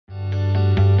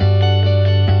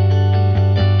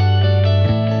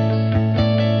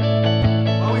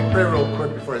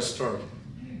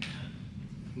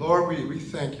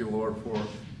thank you, Lord, for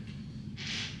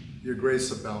your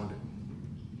grace abounding.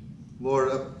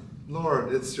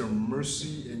 Lord, it's your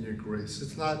mercy and your grace.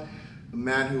 It's not a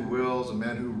man who wills, a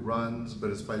man who runs,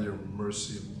 but it's by your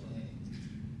mercy, Lord.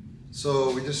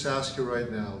 So we just ask you right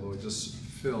now, Lord, just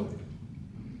fill me.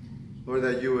 Lord,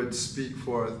 that you would speak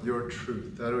forth your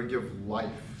truth, that it would give life.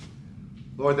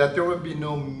 Lord, that there would be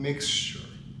no mixture.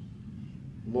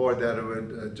 Lord, that it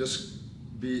would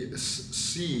just be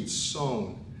seeds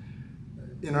sown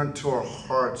into our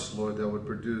hearts, Lord, that would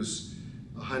produce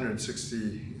 160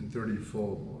 and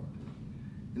 30-fold, Lord.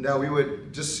 And that we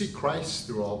would just see Christ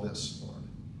through all this, Lord.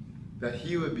 That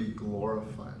he would be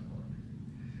glorified, Lord.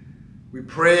 We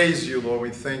praise you, Lord.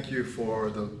 We thank you for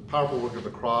the powerful work of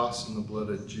the cross and the blood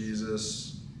of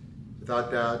Jesus. Without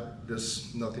that,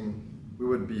 we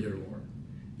wouldn't be here, Lord.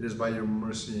 It is by your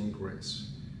mercy and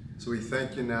grace. So we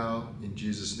thank you now. In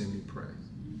Jesus' name we pray.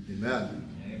 Amen.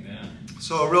 Amen.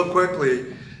 So real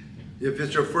quickly, if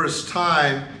it's your first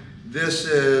time, this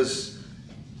is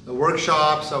the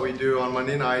workshops that we do on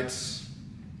Monday nights.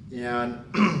 And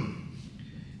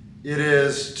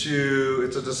it's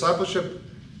a discipleship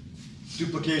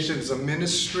duplication. It's a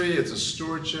ministry. It's a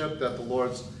stewardship that the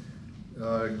Lord's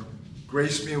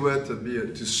graced me with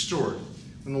to steward.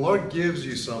 When the Lord gives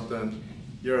you something,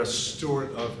 you're a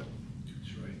steward of it.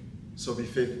 That's right. So be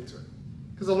faithful to it.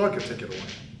 Because the Lord can take it away.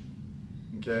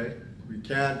 Okay? We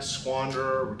can't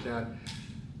squander.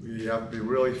 We have to be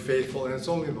really faithful, and it's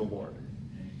only the Lord.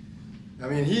 I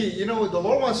mean, the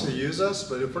Lord wants to use us,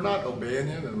 but if we're not obeying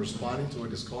him and responding to what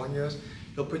he's calling us,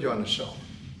 he'll put you on the shelf.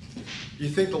 You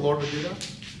think the Lord would do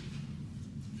that?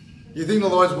 You think the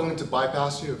Lord's willing to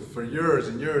bypass you for years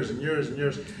and years and years and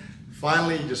years?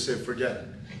 Finally, you just say, forget it.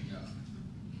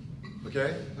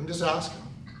 Okay? I'm just asking.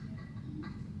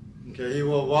 Okay,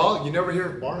 you never hear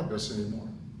of Barnabas anymore.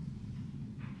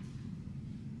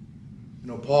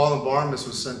 Paul and Barnabas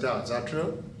was sent out. Is that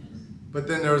true? But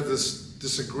then there was this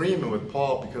disagreement with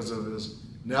Paul because of his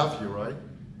nephew, right?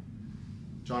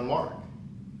 John Mark.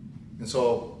 And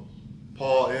so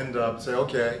Paul ended up saying,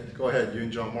 okay, go ahead, you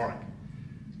and John Mark.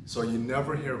 So you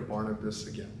never hear of Barnabas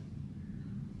again.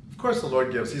 Of course the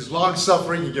Lord gives. He's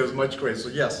long-suffering. He gives much grace. So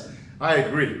yes, I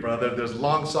agree, brother. There's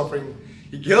long-suffering.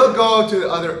 He'll go to the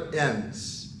other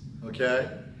ends. Okay?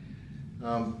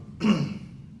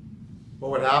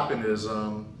 What happened is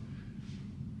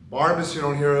Barnabas, you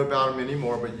don't hear about him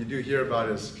anymore, but you do hear about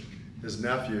his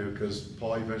nephew, because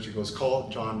Paul eventually goes, call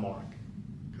John Mark,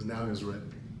 because now he was ready.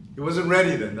 He wasn't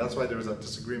ready then. That's why there was that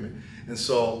disagreement. And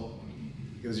so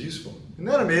he was useful. Isn't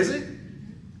that amazing?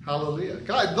 Hallelujah.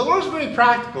 God, the Lord's very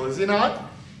practical, is he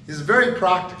not? He's very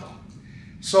practical.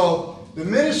 So the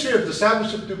ministry of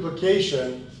discipleship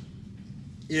duplication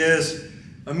is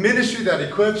a ministry that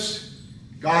equips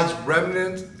God's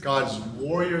remnant, God's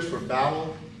warriors for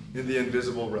battle in the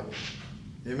invisible realm.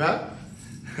 Amen?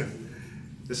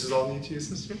 This is all new to you,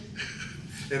 sister?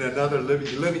 In another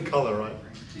living color, right?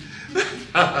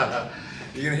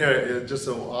 You're going to hear just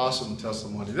an awesome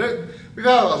testimony. We've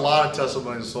had a lot of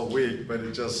testimonies this whole week, but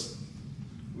we just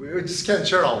can't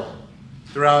share all of them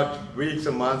throughout weeks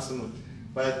and months.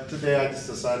 But today I just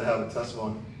decided to have a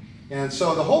testimony. And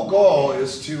so the whole goal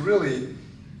is to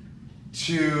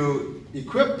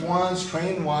equip ones,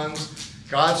 train ones,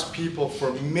 God's people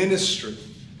for ministry,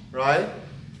 right?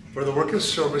 For the work of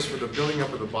service, for the building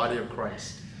up of the body of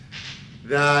Christ.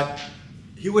 That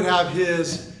he would have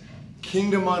his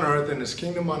kingdom on earth, and his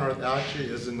kingdom on earth actually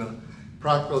is, in the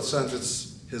practical sense,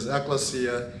 it's his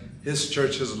ecclesia, his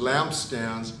church, his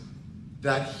lampstands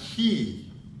that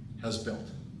he has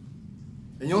built.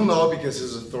 And you'll know because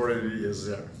his authority is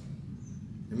there.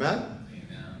 Amen?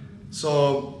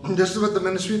 So this is what the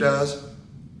ministry does.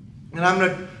 And I'm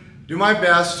going to do my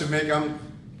best I'm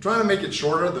trying to make it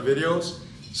shorter, the videos,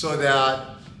 so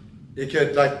that it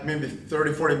could, like, maybe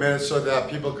 30, 40 minutes, so that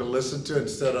people can listen to it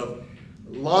instead of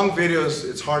long videos.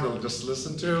 It's hard to just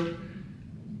listen to.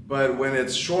 But when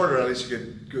it's shorter, at least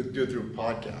you could do it through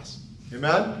podcasts.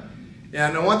 Amen?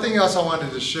 And one thing else I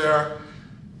wanted to share,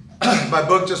 my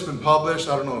book just been published.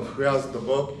 I don't know who has the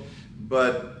book,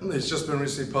 but it's just been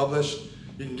recently published.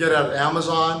 You can get it at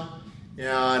Amazon,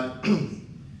 and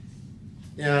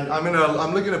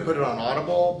I'm looking to put it on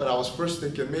Audible, but I was first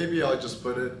thinking maybe I'll just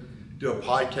do a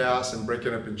podcast and break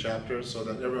it up in chapters so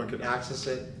that everyone can access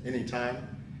it anytime,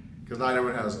 because not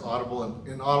everyone has Audible,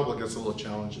 and Audible gets a little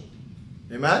challenging.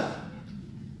 Amen?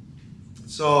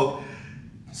 So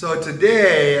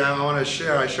today I want to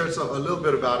share, I shared a little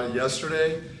bit about it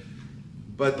yesterday,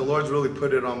 but the Lord's really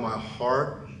put it on my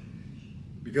heart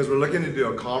because we're looking to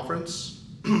do a conference.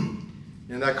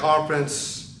 And that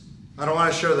conference I don't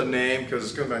want to share the name because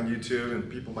it's going to be on YouTube and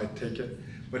people might take it.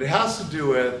 But it has to do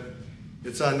with,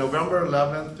 it's on November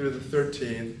 11th through the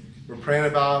 13th. We're praying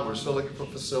about, we're still looking for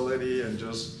facility and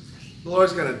just, the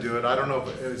Lord's going to do it. I don't know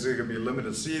if is it going to be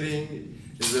limited seating?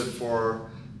 Is it for,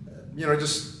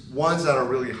 just ones that are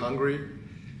really hungry?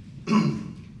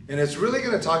 And it's really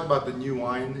going to talk about the new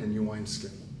wine and new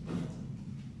wineskin.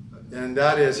 And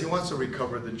that is, he wants to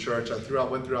recover the church. I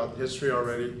went throughout history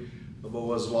already of what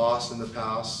was lost in the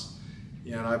past.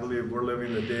 And I believe we're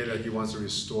living the day that he wants to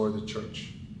restore the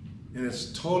church. And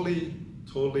it's totally,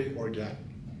 totally organic.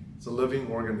 It's a living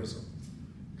organism.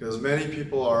 Because many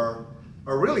people are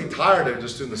really tired of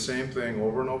just doing the same thing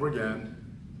over and over again.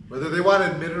 Whether they want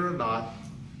to admit it or not,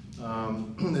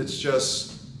 it's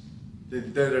just,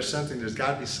 there's something, there's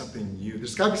got to be something new.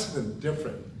 There's got to be something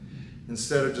different.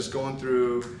 Instead of just going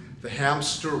through the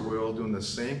hamster wheel, doing the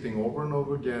same thing over and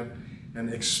over again,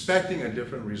 and expecting a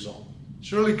different result.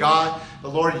 Surely God, the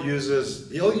Lord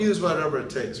he'll use whatever it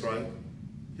takes, right?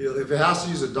 If it has to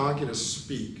use a donkey to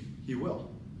speak, he will.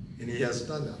 And he has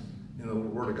done that in the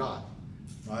Word of God,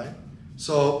 right?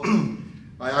 So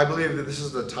I believe that this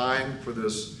is the time for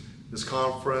this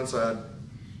conference. I had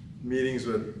meetings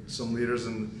with some leaders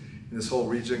in this whole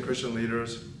region, Christian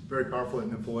leaders, very powerful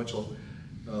and influential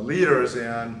leaders,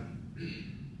 and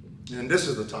this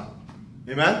is the time.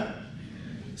 Amen?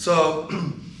 So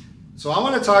I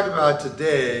want to talk about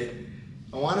today,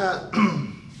 I want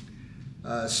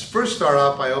to first start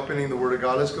off by opening the Word of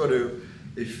God. Let's go to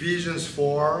Ephesians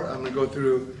 4. I'm going to go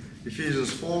through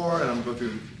Ephesians 4, and I'm going to go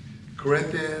through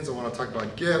Corinthians. I want to talk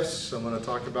about gifts. I'm going to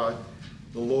talk about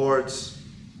the Lord's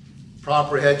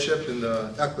proper headship in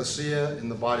the ecclesia, in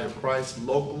the body of Christ,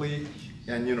 locally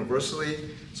and universally.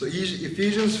 So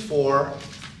Ephesians 4,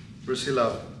 verse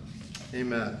 11.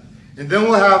 Amen. And then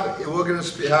we're going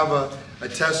to have a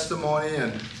testimony.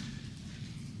 And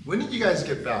when did you guys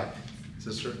get back,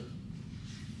 sister?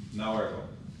 An hour ago.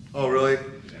 Oh, really?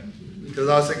 Yeah. Because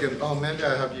I was thinking, oh, maybe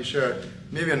I have you share it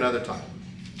maybe another time.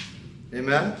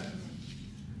 Amen?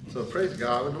 So praise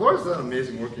God. The Lord's done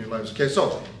amazing work in your lives. Okay,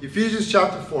 so Ephesians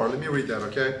chapter 4. Let me read that,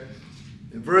 okay?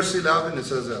 In verse 11, it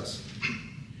says this.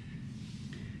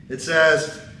 It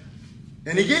says,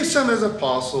 and he gave some as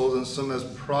apostles, and some as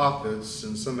prophets,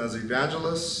 and some as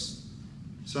evangelists,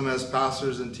 some as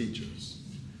pastors and teachers,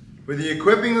 for the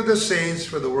equipping of the saints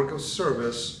for the work of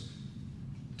service,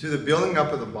 to the building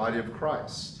up of the body of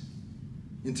Christ,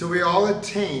 until we all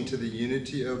attain to the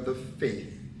unity of the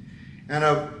faith, and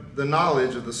of the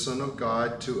knowledge of the Son of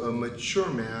God, to a mature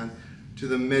man, to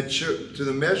the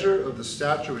measure of the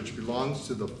stature which belongs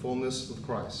to the fullness of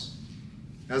Christ.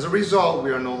 As a result, we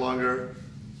are no longer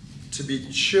to be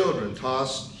children,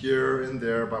 tossed here and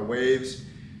there by waves,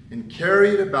 and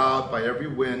carried about by every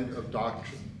wind of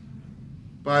doctrine,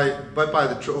 but by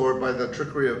the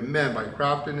trickery of men, by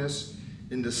craftiness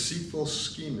in deceitful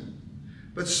scheming.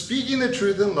 But speaking the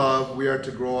truth in love, we are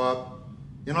to grow up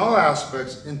in all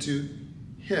aspects into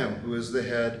him who is the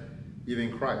head,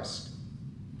 even Christ,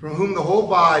 from whom the whole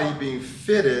body, being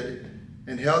fitted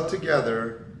and held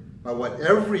together by what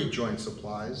every joint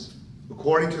supplies,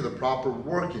 according to the proper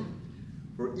working,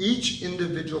 for each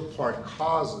individual part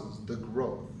causes the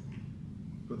growth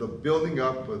for the building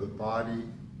up of the body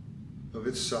of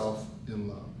itself in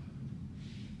love.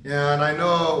 And I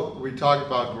know we talk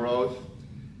about growth,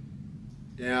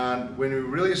 and when we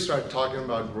really start talking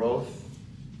about growth,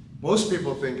 most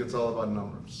people think it's all about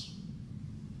numbers.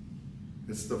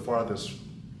 It's the farthest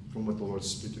from what the Lord's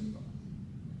speaking about.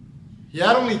 He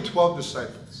had only 12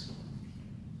 disciples.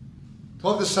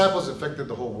 12 disciples affected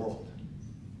the whole world.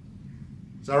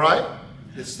 Is that right?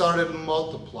 It started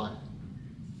multiplying.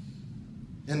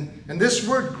 And this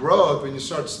word growth, when you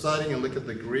start studying and look at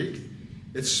the Greek,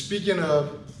 it's speaking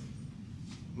of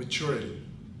maturity.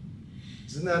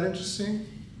 Isn't that interesting?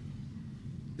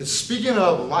 It's speaking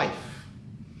of life.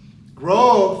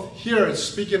 Growth here is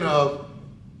speaking of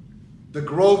the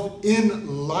growth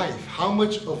in life. How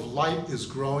much of life is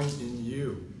growing in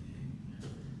you?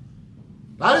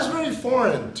 That is very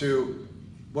foreign to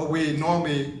what we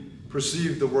normally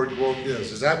perceive the word growth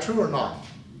is. Is that true or not?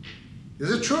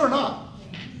 Is it true or not?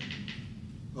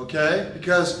 Okay?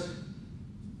 Because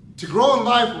to grow in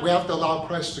life, we have to allow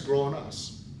Christ to grow in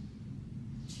us.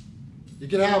 You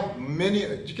can have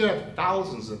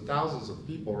thousands and thousands of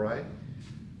people, right?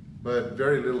 But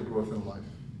very little growth in life.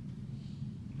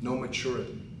 No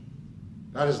maturity.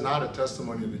 That is not a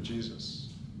testimony to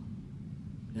Jesus.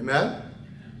 Amen?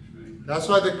 That's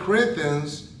why the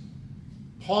Corinthians,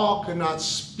 Paul could not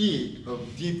speak of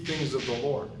deep things of the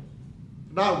Lord.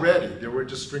 Not ready. They were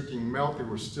just drinking milk. They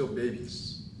were still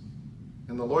babies.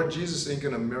 And the Lord Jesus ain't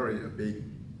going to marry a baby.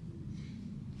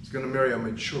 going to marry a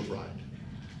mature bride.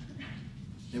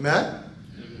 Amen?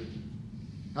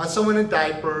 Not someone in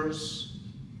diapers,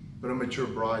 but a mature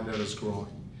bride that is growing.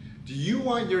 Do you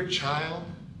want your child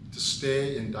to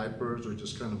stay in diapers or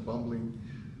just kind of bumbling,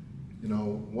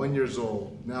 1 year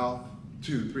old, now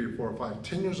 2, 3, 4, 5,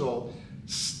 10 years old,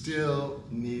 still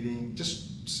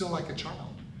like a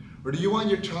child? Or do you want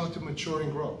your child to mature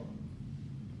and grow?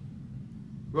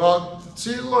 Well,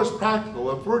 see, the Lord's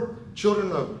practical. If we're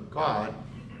children of God,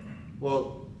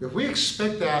 well, if we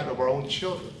expect that of our own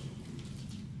children,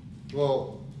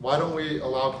 well, why don't we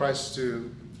allow Christ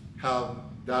to have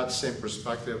that same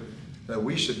perspective that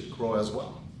we should grow as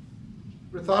well?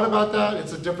 Ever thought about that?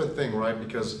 It's a different thing, right?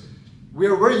 Because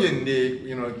we're unique.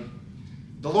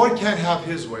 The Lord can't have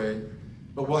his way,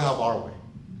 but we'll have our way.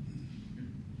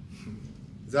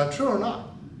 Is that true or not?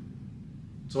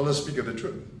 So let's speak of the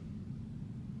truth.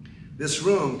 This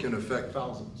room can affect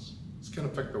thousands. This can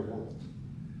affect the world.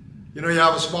 You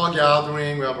have a small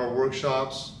gathering. We have our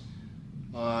workshops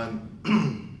on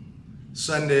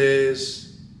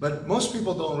Sundays. But most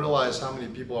people don't realize how many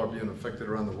people are being affected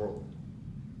around the world.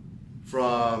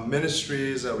 From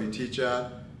ministries that we teach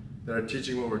at, that are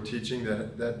teaching what we're teaching,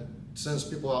 that sends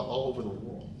people out all over the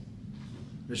world.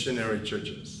 Missionary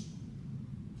churches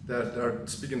that are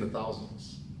speaking to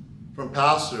thousands. From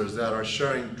pastors that are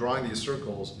drawing these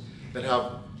circles, that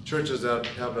have churches that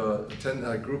have a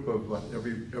group of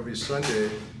every Sunday,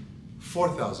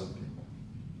 4,000 people.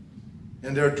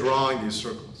 And they're drawing these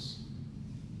circles.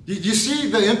 Do you see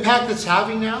the impact it's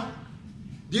having now?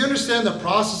 Do you understand the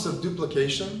process of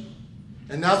duplication?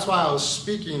 And that's why I was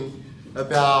speaking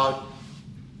about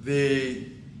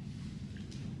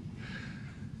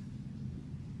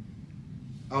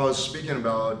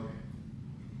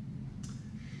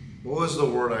what was the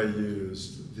word I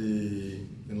used?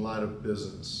 In light of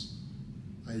business.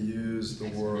 I used the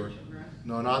word,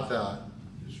 no, not that.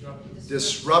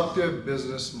 Disruptive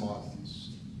business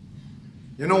models.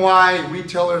 You know why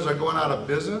retailers are going out of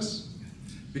business?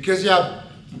 Because you have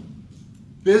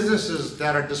businesses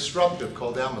that are disruptive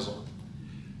called Amazon.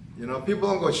 People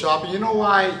don't go shopping. You know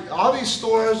why? All these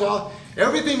stores,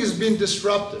 everything is being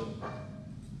disrupted.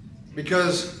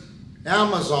 Because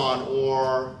Amazon,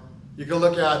 or you can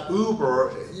look at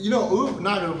Uber,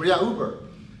 Uber.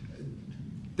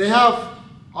 They have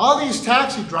all these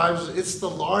taxi drivers. It's the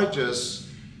largest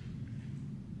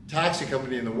taxi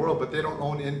company in the world, but they don't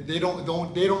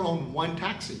own one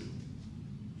taxi.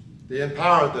 They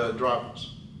empower the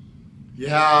drivers. You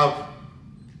have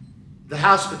the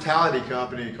hospitality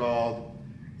company called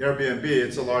Airbnb.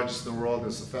 It's the largest in the world.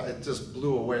 It just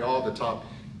blew away all the top.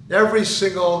 Every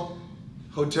single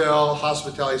hotel,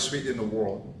 hospitality suite in the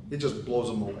world, it just blows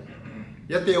them away.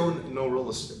 Yet they own no real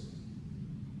estate.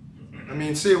 I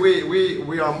mean, see,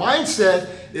 our mindset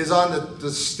is on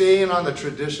the staying on the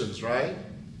traditions, right?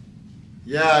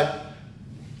 Yet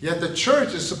the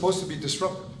church is supposed to be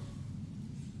disruptive.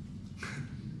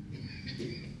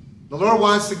 The Lord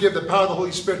wants to give the power of the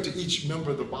Holy Spirit to each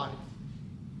member of the body.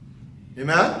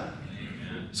 Amen? Amen.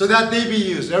 So that they be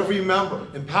used, every member.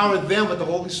 Empower them with the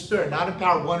Holy Spirit, not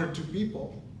empower one or two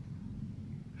people.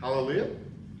 Hallelujah.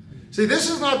 See, this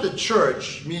is not the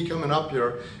church, me coming up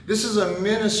here. This is a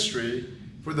ministry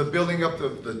for the building up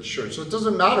of the church. So it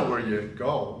doesn't matter where you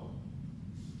go.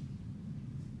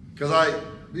 Because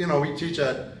we teach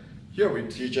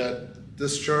at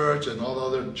this church and all the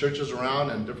other churches around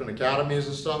and different academies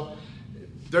and stuff.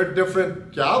 They're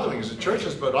different gatherings and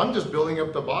churches, but I'm just building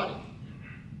up the body.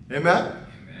 Amen?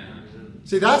 Amen.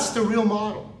 See, that's the real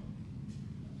model.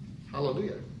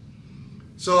 Hallelujah.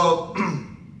 So,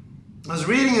 I was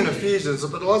reading in Ephesians,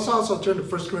 but let's also turn to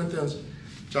 1 Corinthians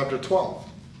chapter 12.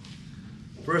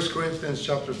 1 Corinthians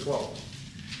chapter 12.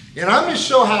 And I'm going to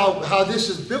show how this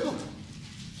is biblical.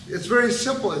 It's very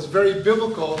simple. It's very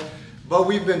biblical, but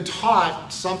we've been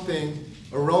taught something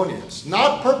erroneous.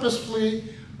 Not purposefully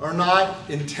or not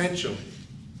intentionally.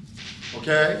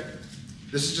 Okay?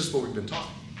 This is just what we've been taught.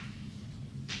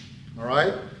 All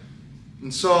right?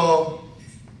 And so,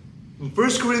 in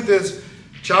 1 Corinthians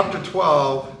chapter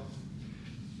 12,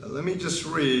 let me just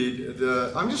read.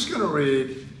 I'm just going to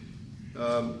read,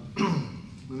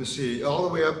 let me see, all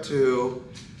the way up to,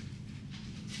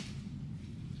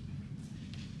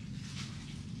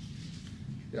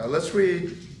 let's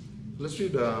read,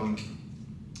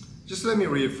 just let me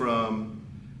read from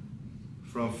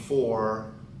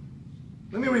 4.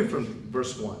 Let me read from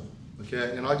verse 1,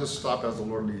 okay? And I'll just stop as the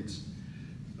Lord leads.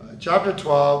 Chapter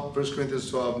 12, 1 Corinthians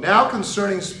 12. Now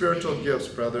concerning spiritual gifts,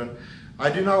 brethren, I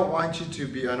do not want you to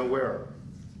be unaware.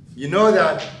 You know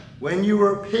that when you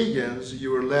were pagans,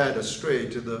 you were led astray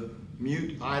to the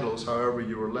mute idols, however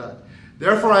you were led.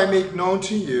 Therefore I make known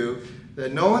to you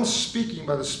that no one speaking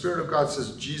by the Spirit of God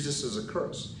says Jesus is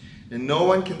accursed. And no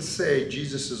one can say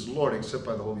Jesus is Lord except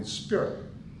by the Holy Spirit.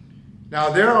 Now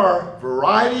there are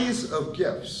varieties of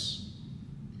gifts,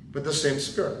 but the same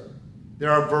Spirit.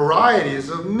 There are varieties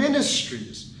of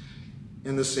ministries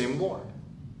in the same Lord.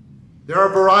 There are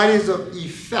varieties of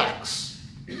effects,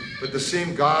 but the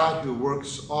same God who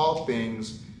works all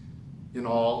things in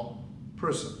all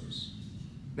persons.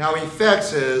 Now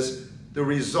effects is the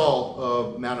result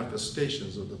of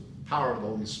manifestations of the power of the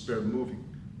Holy Spirit moving.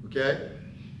 Okay?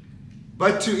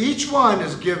 But to each one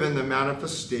is given the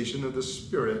manifestation of the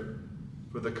Spirit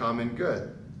for the common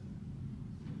good.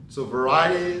 So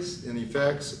varieties and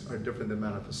effects are different than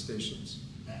manifestations.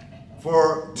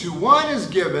 For to one is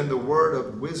given the word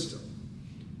of wisdom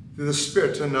through the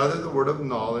Spirit, to another the word of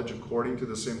knowledge according to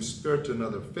the same Spirit, to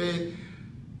another faith,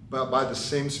 but by the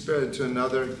same Spirit, to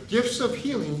another gifts of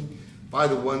healing by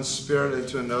the one Spirit, and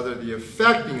to another the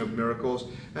effecting of miracles,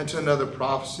 and to another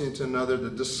prophecy, and to another the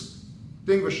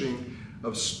distinguishing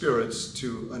of spirits,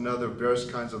 to another various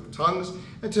kinds of tongues,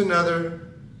 and to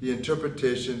another the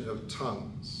interpretation of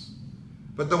tongues.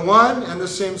 But the one and the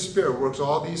same Spirit works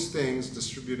all these things,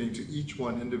 distributing to each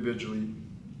one individually,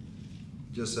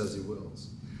 just as he wills.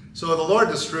 So the Lord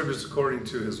distributes according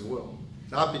to his will,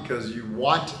 not because you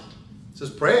want it. It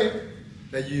says pray,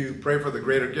 that you pray for the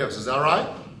greater gifts. Is that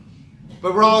right?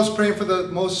 But we're always praying for the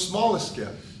most smallest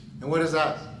gift. And what is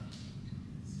that?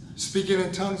 Speaking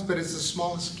in tongues, but it's the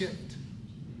smallest gift.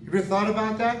 Have you ever thought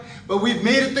about that? But we've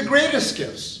made it the greatest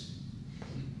gifts.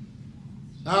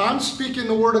 Now I'm speaking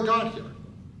the word of God here.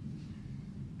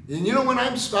 And you know,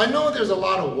 I know there's a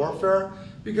lot of warfare,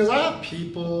 because I have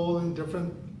people and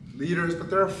different leaders, but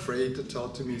they're afraid to tell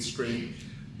it to me straight,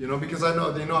 you know, because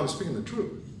they know I'm speaking the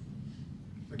truth.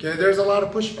 Okay, there's a lot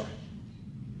of pushback.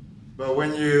 But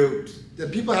when the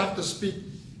people have to speak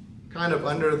kind of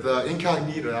under the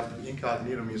incognito.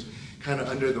 Incognito means kind of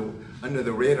under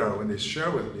the radar when they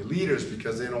share with me, leaders,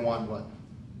 because they don't want what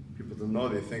people to know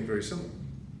they think very similar,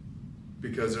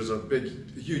 because there's a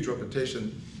huge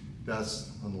reputation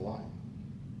that's on the line.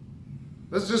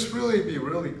 Let's just really be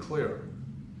really clear.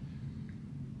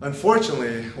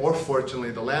 Unfortunately, or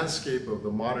fortunately, the landscape of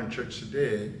the modern church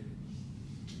today,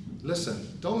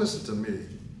 don't listen to me.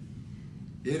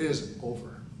 It is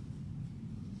over.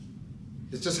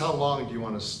 It's just how long do you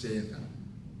want to stay in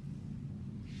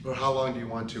that? Or how long do you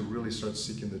want to really start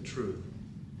seeking the truth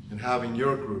and having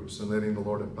your groups and letting the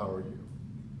Lord empower you?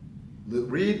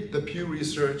 Read the Pew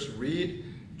research, read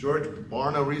George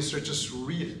Barna research, just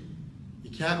read it. You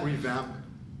can't revamp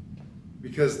it,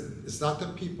 because it's not the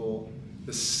people,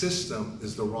 the system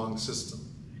is the wrong system.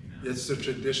 It's the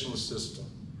traditional system.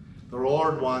 The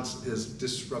Lord wants his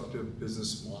disruptive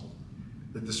business model,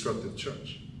 the disruptive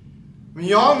church. I mean,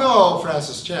 you all know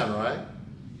Francis Chan, right?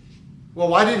 Well,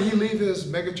 why did he leave his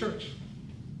mega church?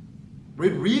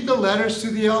 Read the letters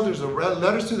to the elders, the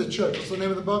letters to the church. What's the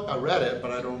name of the book? I read it,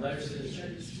 but I don't. Letters to the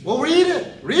church. Well, read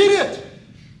it. Read it.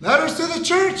 Letters to the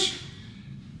church.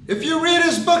 If you read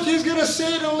his book, he's going to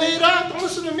say it and lay it out. Don't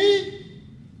listen to me.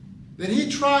 Then he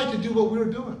tried to do what we were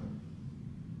doing.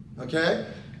 Okay?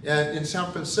 And in San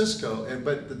Francisco,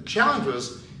 but the challenge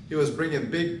was he was bringing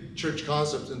big church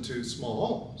concepts into small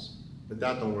homes. But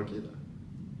that don't work either.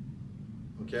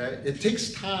 Okay? It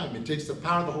takes time. It takes the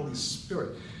power of the Holy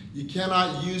Spirit. You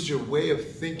cannot use your way of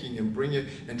thinking and bring it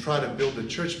and try to build a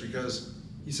church, because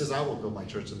he says, I will build my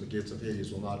church and the gates of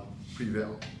Hades will not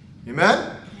prevail.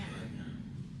 Amen?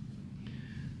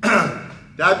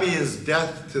 That means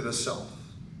death to the self.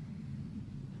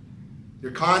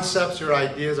 Your concepts, your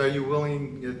ideas, are you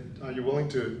willing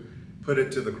to put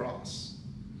it to the cross?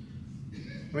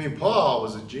 I mean, Paul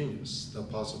was a genius, the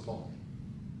Apostle Paul.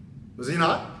 Was he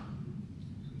not?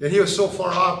 And he was so far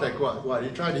off that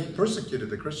he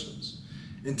persecuted the Christians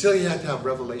until he had to have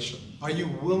revelation. Are you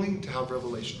willing to have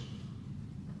revelation?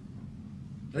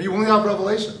 Are you willing to have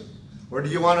revelation? Or do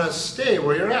you want to stay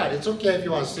where you're at? It's okay if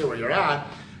you want to stay where you're at.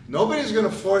 Nobody's going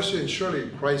to force you, and surely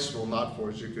Christ will not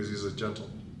force you, because he's a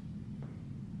gentleman.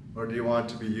 Or do you want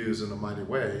to be used in a mighty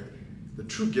way? The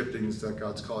true giftings that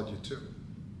God's called you to.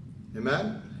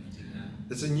 Amen?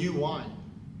 It's a new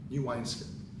wineskin.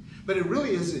 But it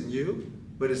really isn't new,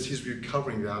 but he's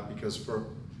recovering that, because for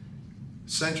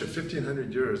century,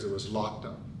 1,500 years, it was locked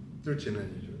up.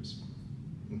 1,300 years.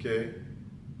 Okay?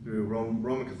 Through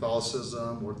Roman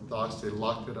Catholicism, Orthodox, they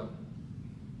locked it up.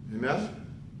 Amen?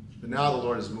 But now the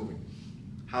Lord is moving.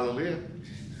 Hallelujah.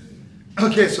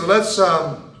 Okay, so let's,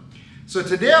 so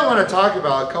today I want to talk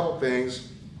about a couple things.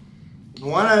 I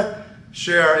want to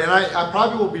share, and I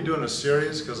probably will be doing a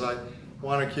series, because I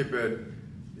want to keep it,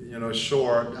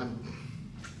 short.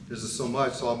 There's just so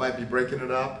much, so I might be breaking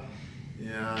it up,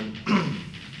 and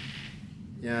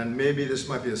and maybe this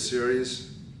might be a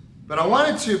series. But I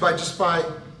wanted to, by just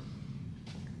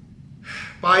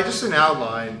an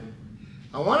outline,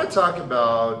 I want to talk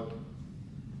about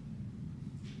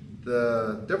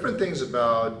the different things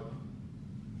about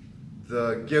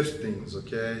the giftings,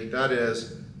 okay? That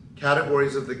is,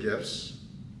 categories of the gifts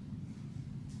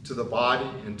to the body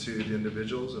and to the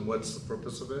individuals, and what's the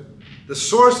purpose of it. The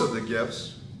source of the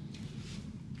gifts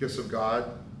of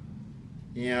God,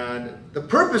 and the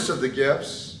purpose of the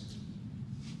gifts,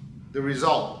 the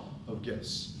result of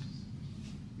gifts.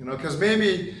 You know, because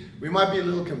maybe we might be a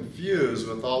little confused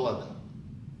with all of them,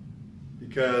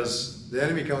 because the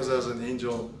enemy comes as an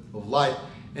angel of light,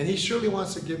 and he surely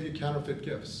wants to give you counterfeit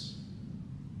gifts.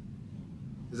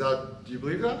 Do you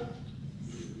believe that?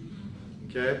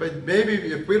 Okay, but maybe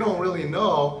if we don't really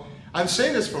know, I'm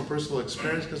saying this from personal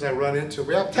experience because I run into it.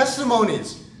 We have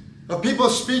testimonies of people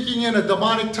speaking in a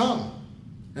demonic tongue,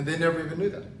 and they never even knew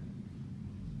that.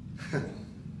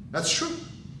 That's true.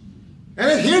 And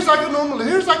it hears like a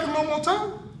normal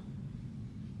tongue.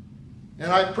 And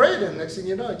I prayed, and next thing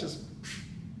you know,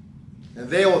 and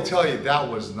they will tell you that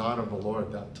was not of the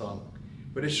Lord, that tongue.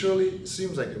 But it surely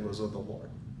seems like it was of the Lord.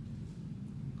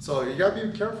 So you got to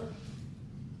be careful.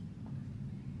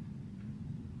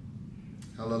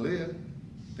 Hallelujah.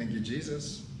 Thank you,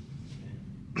 Jesus.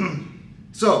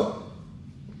 So,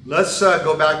 let's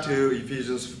go back to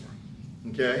Ephesians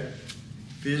 4. Okay?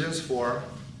 Ephesians 4.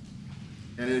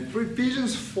 And in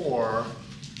Ephesians 4,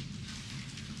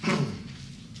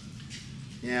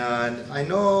 and I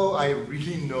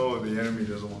really know the enemy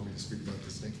doesn't want me to speak about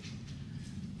this thing.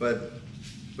 But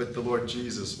the Lord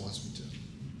Jesus wants me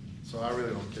to. So I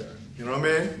really don't care. You know what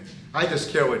I mean? I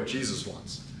just care what Jesus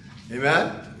wants. Amen?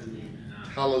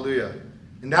 Hallelujah.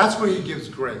 And that's where he gives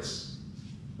grace.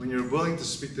 When you're willing to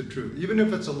speak the truth. Even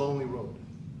if it's a lonely road.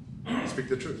 Speak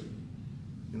the truth.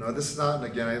 You know, this is not,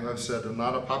 again, I've said,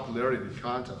 not a popularity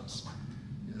contest.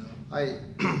 You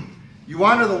know, you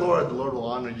honor the Lord will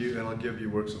honor you, and he'll give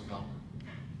you works of power.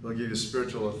 He'll give you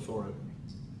spiritual authority,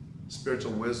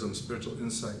 spiritual wisdom, spiritual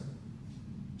insight,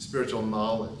 spiritual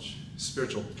knowledge,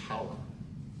 spiritual power.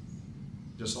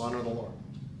 Just honor the Lord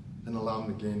and allow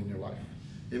him to gain in your life.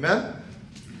 Amen?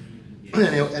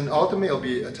 And ultimately, it'll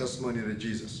be a testimony to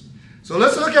Jesus. So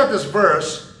let's look at this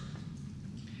verse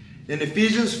in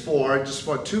Ephesians 4, just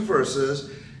about 2 verses.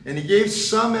 And he gave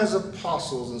some as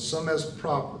apostles, and some as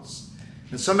prophets,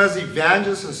 and some as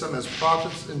evangelists, and some as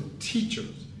prophets and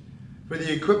teachers, for the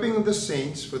equipping of the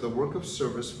saints, for the work of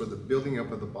service, for the building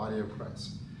up of the body of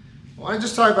Christ. I want to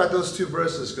just talk about those 2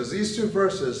 verses, because these 2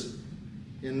 verses,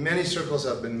 in many circles,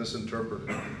 have been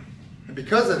misinterpreted. And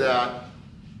because of that,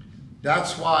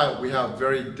 that's why we have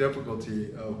very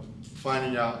difficulty of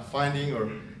finding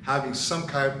or having some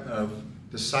kind of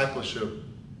discipleship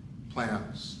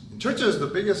plans. In churches,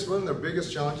 one of their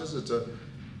biggest challenges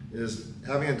is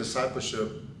having a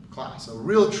discipleship class, a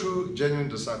real, true, genuine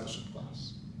discipleship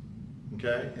class.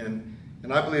 Okay,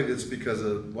 and I believe it's because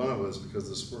of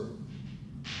this word,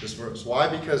 this verse. Why?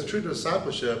 Because true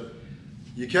discipleship,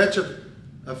 you catch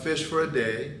a fish for a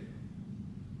day.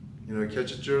 You know, you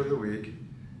catch it during the week.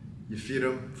 You feed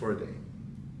them for a day.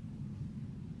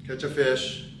 Catch a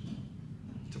fish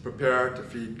to prepare to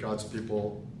feed God's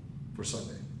people for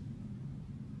Sunday.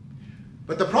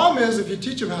 But the problem is, if you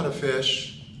teach them how to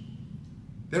fish,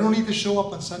 they don't need to show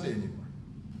up on Sunday anymore.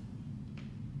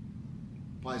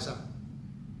 Why is that?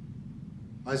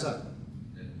 Why is that?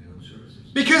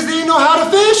 Because they know how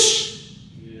to fish.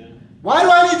 Yeah. Why do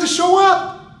I need to show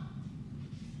up?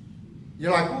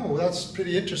 You're like, oh, that's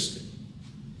pretty interesting.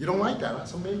 You don't like that, huh?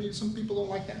 So maybe some people don't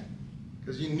like that.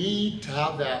 Because you need to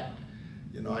have that,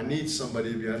 you know, I need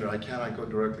somebody to be under. I cannot go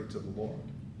directly to the Lord.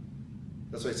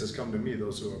 That's why he says, come to me,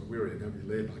 those who are weary and heavy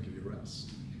laden, I'll give you rest.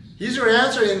 He's your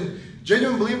answer. In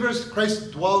genuine believers,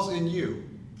 Christ dwells in you.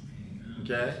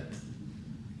 Okay?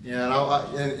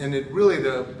 And it really,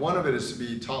 one of it is to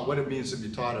be taught, what it means to be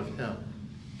taught of him.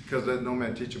 Because let no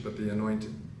man teach you but the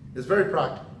anointing. It's very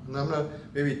practical. And I'm going to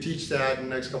maybe teach that in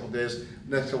the next couple of days,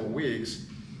 next couple of weeks.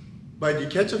 But you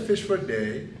catch a fish for a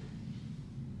day,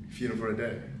 you feed them for a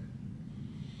day.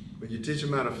 But you teach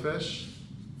them how to fish,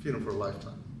 feed them for a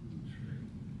lifetime.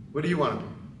 What do you want to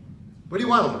do? What do you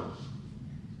want to learn?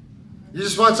 You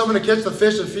just want someone to catch the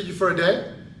fish and feed you for a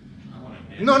day?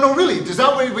 No, really. Is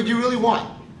that what you really want?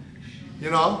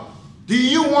 You know? Do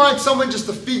you want someone just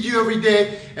to feed you every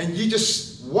day and you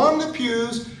just warm the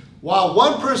pews while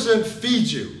one person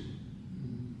feeds you?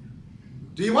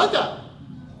 Do you want that?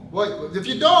 Well, if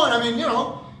you don't, I mean, you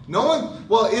know, no one,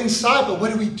 well, inside, but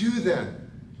what do we do then?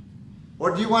 Or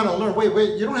do you want to learn?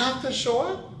 Wait, you don't have to show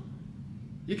up.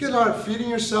 You can start feeding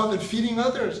yourself and feeding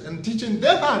others and teaching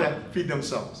them how to feed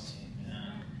themselves.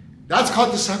 That's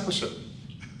called discipleship.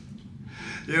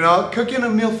 You know, cooking a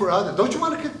meal for others. Don't you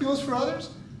want to cook meals for others?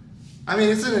 I mean,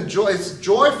 it's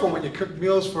joyful when you cook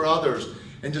meals for others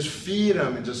and just feed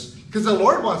them and just, because the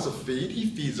Lord wants to feed. He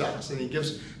feeds us and he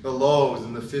gives the loaves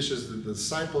and the fishes. The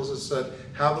disciples have said,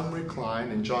 have them recline.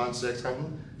 In John 6, have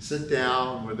them sit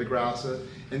down where the grass is,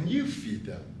 and you feed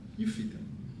them. You feed them.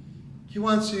 He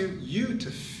wants you to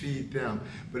feed them.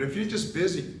 But if you're just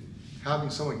busy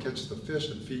having someone catch the fish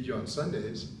and feed you on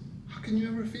Sundays, how can you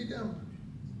ever feed them?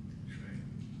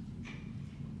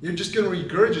 You're just going to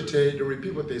regurgitate or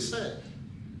repeat what they say.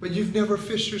 But you've never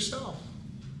fished yourself.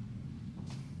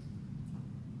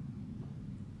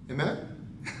 Amen?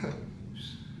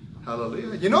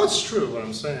 Hallelujah. You know it's true what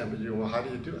I'm saying, but well, how do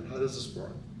you do it? How does this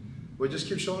work? Well, just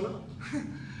keep showing up.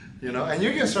 You know, and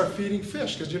you're going to start feeding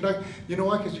fish because you're not, you know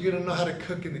why? Because you're going to know how to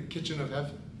cook in the kitchen of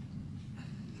heaven.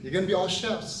 You're going to be all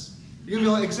chefs. You're going to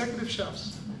be all executive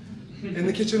chefs in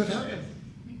the kitchen of heaven.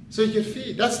 So you can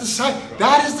feed. That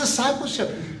is discipleship.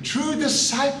 True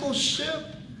discipleship.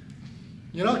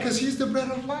 You know, because he's the bread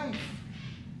of life.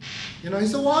 You know,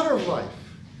 he's the water of life.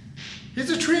 He's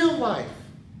the tree of life.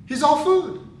 He's all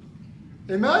food.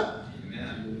 Amen?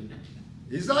 Amen.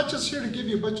 He's not just here to give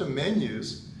you a bunch of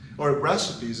menus or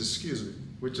recipes, excuse me,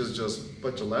 which is just a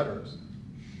bunch of letters.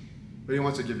 But he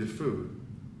wants to give you food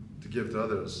to give to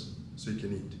others so you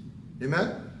can eat.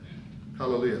 Amen?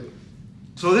 Hallelujah.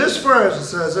 So this verse, it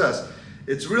says this.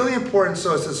 It's really important.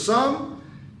 So it says, some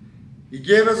he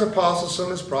gave as apostles,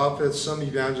 some as prophets, some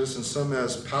evangelists, and some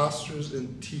as pastors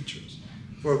and teachers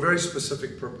for a very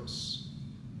specific purpose,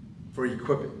 for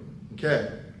equipping.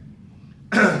 Okay.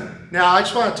 Now, I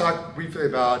just want to talk briefly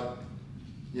about,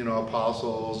 you know,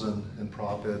 apostles and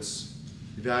prophets,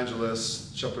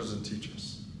 evangelists, shepherds, and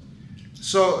teachers.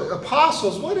 So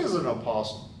apostles, what is an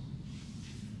apostle?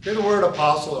 Okay, the word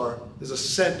apostle is a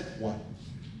sent one.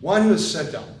 One who is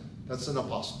sent out. That's an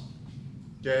apostle.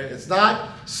 Okay? It's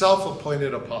not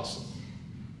self-appointed apostle.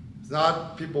 It's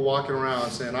not people walking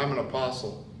around saying, I'm an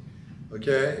apostle.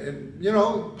 Okay? And, you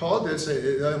know, Paul did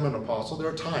say, I'm an apostle. There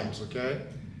are times, okay?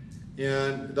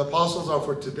 And the apostles are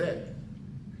for today.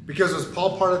 Because was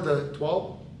Paul part of the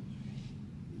 12?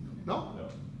 No.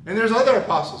 And there's other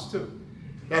apostles too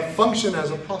that function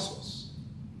as apostles.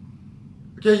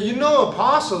 Okay, you know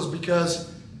apostles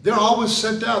because they're always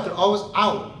sent out. They're always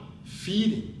out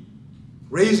feeding,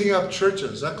 raising up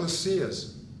churches,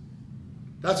 ecclesias.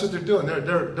 That's what they're doing.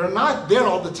 They're not there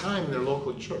all the time in their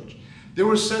local church. They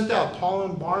were sent out. Paul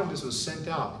and Barnabas was sent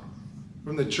out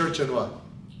from the church in what?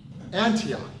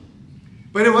 Antioch.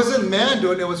 But it wasn't man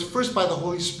doing it. It was first by the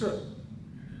Holy Spirit.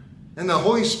 And the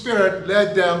Holy Spirit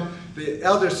led them, the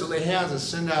elders, to lay hands and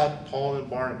send out Paul and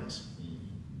Barnabas.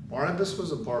 Barnabas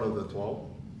was a part of the 12.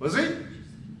 Was he?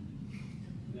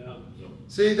 Yeah.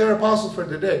 See, they're apostles for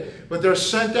today. But they're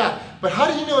sent out. But how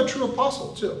do you know a true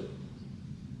apostle, too?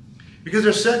 Because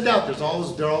they're sent out.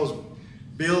 They're always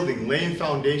building, laying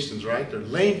foundations, right? They're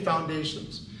laying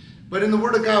foundations. But in the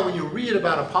Word of God, when you read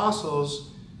about apostles,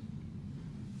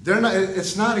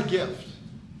 it's not a gift,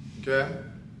 okay?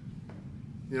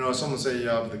 You know, someone say you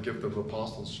have the gift of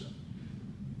apostleship.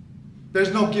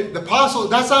 There's no gift. The apostle,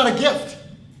 that's not a gift.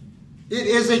 It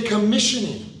is a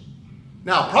commissioning.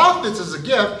 Now, prophets is a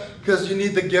gift because you need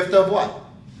the gift of what?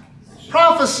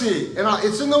 Prophecy. And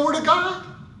it's in the Word of God.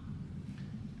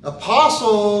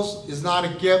 Apostles is not a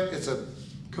gift. It's a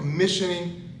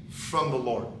commissioning from the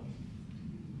Lord.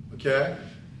 Okay?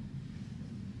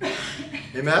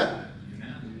 Amen?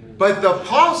 But the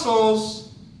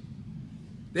apostles,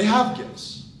 they have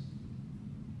gifts.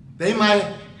 They might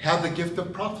have the gift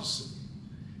of prophecy,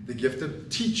 the gift of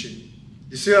teaching.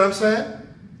 You see what I'm saying?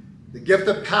 The gift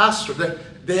of pastor.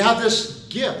 They have this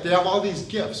gift. They have all these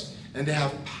gifts, and they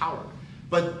have power.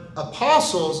 But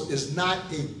apostles is not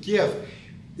a gift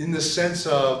in the sense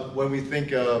of when we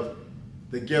think of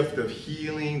the gift of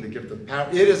healing, the gift of power.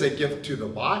 It is a gift to the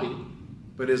body,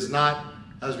 but it's not,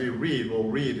 as we'll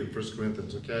read in 1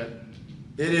 Corinthians, okay?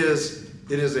 It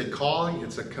is a calling,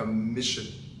 it's a commission.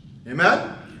 Amen?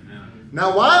 Amen.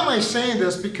 Now, why am I saying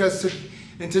this? Because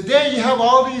today you have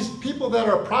all these people that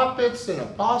are prophets and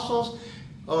apostles,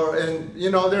 and you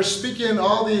know, they're speaking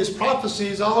all these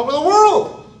prophecies all over the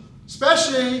world,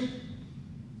 especially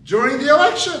during the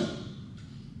election.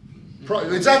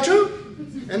 Is that true?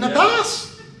 In the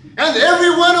past. And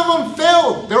every one of them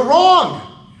failed. They're wrong.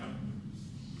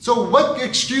 So what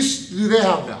excuse do they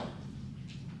have now?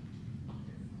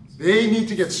 They need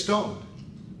to get stoned.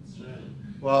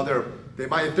 Well,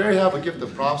 if they have a gift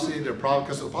of prophecy, they're probably,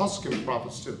 because the apostles can be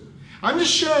prophets too. I'm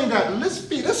just sharing that.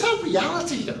 Let's have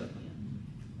reality here.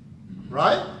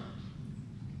 Right?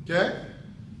 Okay?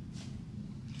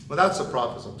 Well, that's the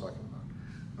prophets I'm talking about.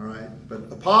 All right?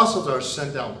 But apostles are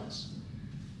sent out ones.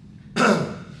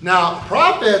 Now,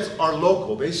 prophets are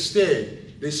local. They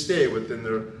stay within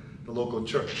the local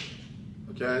church.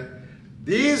 Okay?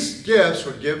 These gifts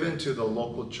were given to the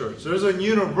local church. There's a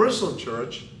universal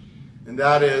church, and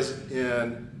that is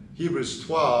in Hebrews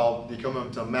 12, they come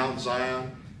up to Mount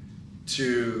Zion,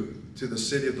 to the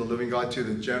city of the living God, to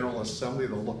the general assembly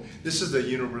of the Lord. This is the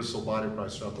universal body of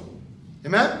Christ throughout the world.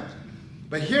 Amen?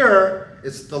 But here,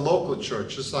 it's the local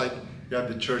church, just like you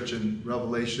have the church in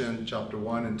Revelation chapter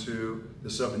 1 and 2, the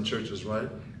 7 churches, right?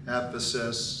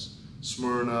 Ephesus,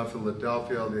 Smyrna,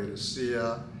 Philadelphia,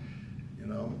 Laodicea, you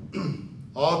know,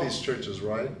 all these churches,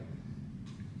 right?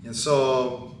 And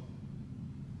so,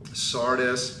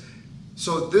 Sardis.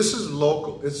 So this is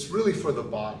local. It's really for the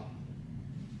body.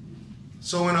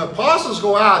 So when apostles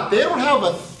go out, they don't have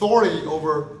authority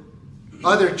over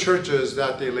other churches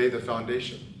that they lay the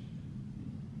foundation.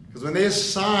 Because when they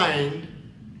assigned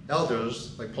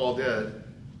elders, like Paul did,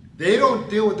 they don't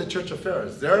deal with the church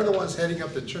affairs. They're the ones heading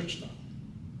up the church now.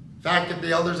 In fact, if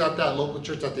the elders at that local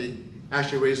church that they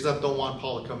actually raised up don't want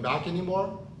Paul to come back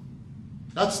anymore,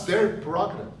 that's their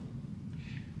prerogative.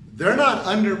 They're not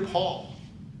under Paul.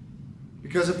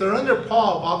 Because if they're under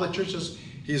Paul, of all the churches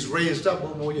he's raised up,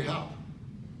 what will you have?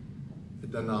 A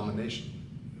denomination.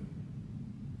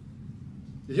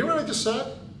 Did you hear what I just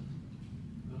said?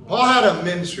 Paul had a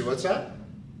ministry. What's that?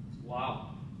 Wow.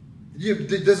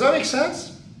 Does that make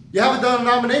sense? You have a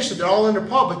denomination. They're all under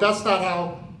Paul, but that's not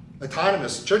how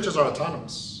autonomous. Churches are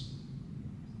autonomous.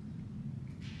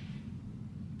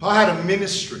 Paul had a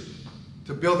ministry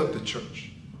to build up the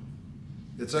church.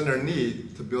 It's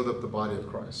underneath to build up the body of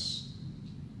Christ.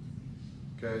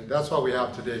 Okay, that's what we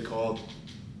have today called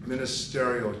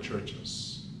ministerial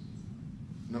churches.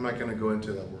 And I'm not going to go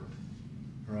into that word.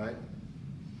 All right?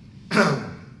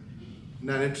 Isn't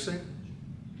that interesting?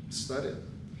 Study it.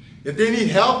 If they need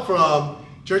help from,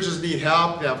 churches need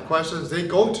help, they have questions, they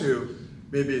go to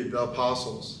maybe the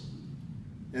apostles.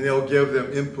 And they'll give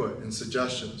them input and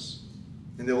suggestions.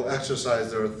 And they will exercise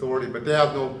their authority. But they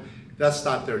have no, that's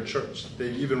not their church.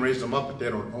 They even raised them up, but they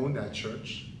don't own that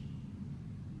church.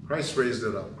 Christ raised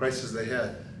it up. Christ is the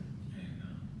head.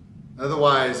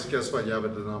 Otherwise, guess what? You have a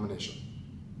denomination.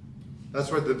 That's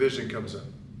where division comes in.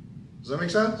 Does that make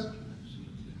sense?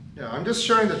 Yeah, I'm just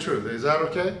sharing the truth. Is that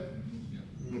okay?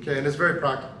 Okay, and it's very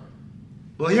practical.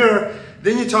 Well, here,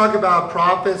 then you talk about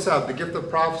prophets, the gift of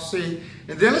prophecy,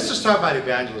 and then let's just talk about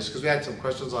evangelists, because we had some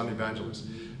questions on evangelists.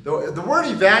 The word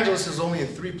evangelist is only in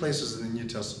 3 places in the New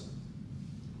Testament.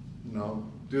 You know,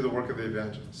 do the work of the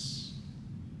evangelists.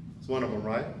 It's one of them,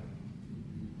 right?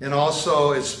 And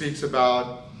also it speaks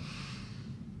about,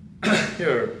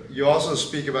 here, you also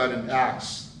speak about in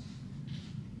Acts.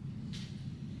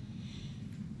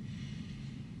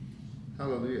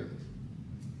 Hallelujah.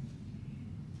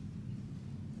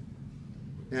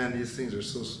 Man, these things are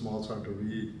so small, it's hard to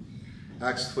read.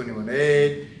 Acts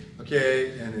 21:8,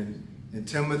 okay, and in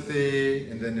Timothy,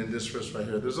 and then in this verse right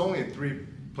here. There's only 3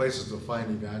 places to find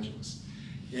evangelists.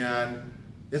 And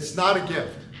it's not a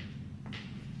gift.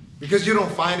 Because you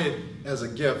don't find it as a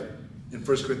gift in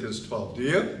 1 Corinthians 12, do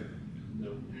you?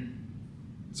 No.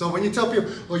 So when you tell people,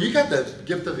 well, you got the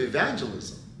gift of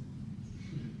evangelism.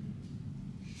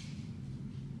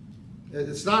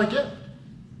 It's not a gift.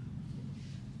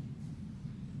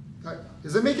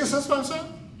 Is it making sense what I'm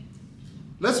saying?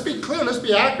 Let's be clear, let's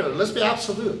be accurate, let's be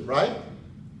absolute, right?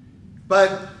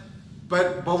 But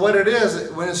what it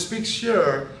is, when it speaks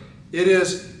here, it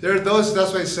is, there are those,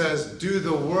 that's why it says, do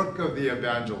the work of the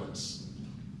evangelist.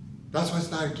 That's why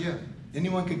it's not a gift.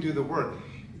 Anyone can do the work.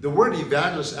 The word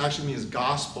evangelist actually means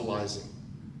gospelizing.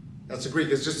 That's the Greek,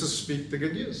 it's just to speak the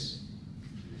good news.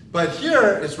 But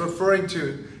here, it's referring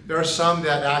to, there are some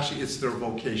that actually, it's their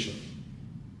vocation.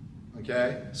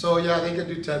 Okay? So yeah, they can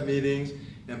do tent meetings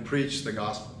and preach the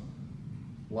gospel.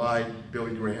 Like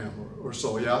Billy Graham or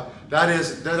so, yeah? That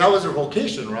was their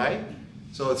vocation, right?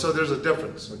 So there's a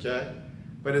difference, okay?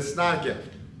 But it's not a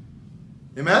gift.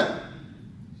 Amen?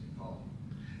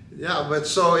 Yeah, but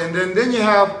so, and then you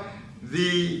have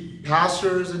the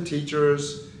pastors and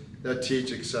teachers that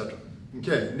teach, etc.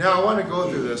 Okay, now I want to go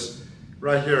through this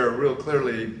right here real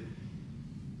clearly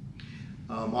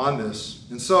on this.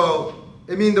 And so,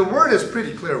 I mean, the word is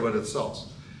pretty clear what it says.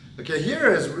 Okay,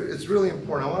 here it's really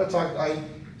important. I want to talk, I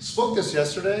spoke this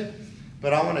yesterday,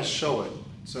 but I want to show it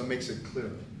so it makes it clear.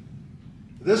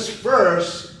 This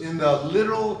verse in the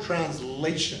literal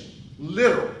translation,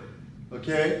 literal,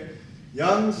 Okay?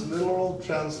 Young's literal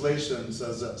translation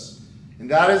says this. And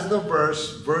that is the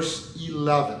verse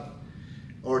 11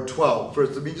 or 12.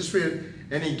 First, let me just read it.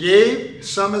 And he gave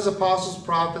some as apostles,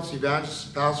 prophets,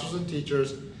 evangelists, pastors, and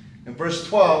teachers. And verse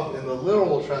 12 in the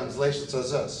literal translation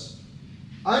says this.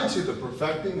 Unto the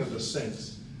perfecting of the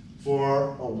saints,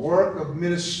 for a work of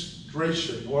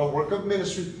ministration, or a work of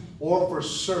ministry, or for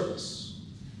service,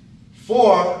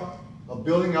 for a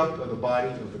building up of the body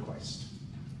of the Christ.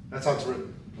 That's how it's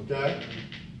written, okay?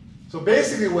 So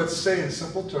basically what it's saying in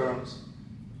simple terms,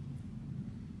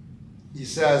 he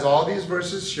says all these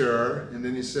verses here, and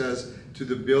then he says, to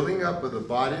the building up of the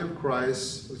body of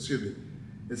Christ, excuse me,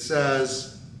 it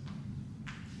says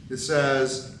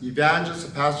evangelists,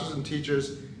 pastors, and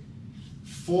teachers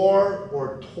for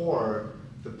or toward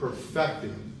the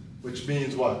perfecting, which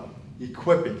means what?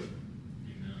 Equipping.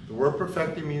 The word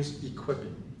perfecting means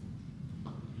equipping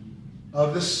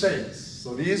of the saints.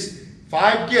 So these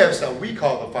 5 gifts that we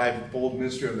call the 5-fold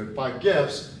ministry, or the 5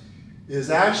 gifts, is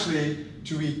actually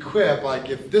to equip. Like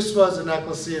if this was an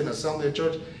ecclesia, an assembly of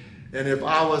church, and if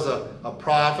I was a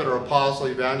prophet or apostle,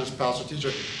 evangelist, pastor,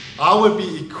 teacher, I would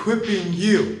be equipping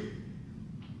you.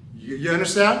 You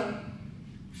understand?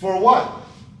 For what?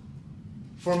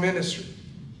 For ministry.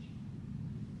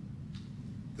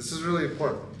 This is really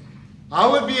important. I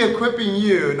would be equipping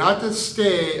you not to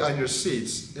stay on your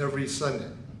seats every Sunday.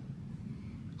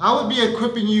 I would be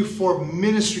equipping you for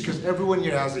ministry, because everyone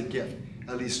here has a gift,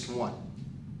 at least one.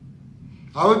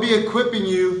 I would be equipping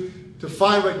you to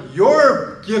find what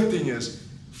your gifting is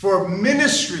for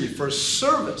ministry, for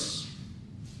service.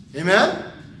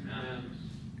 Amen?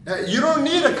 Amen. You don't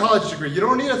need a college degree. You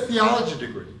don't need a theology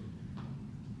degree.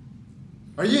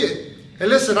 Are you? Hey,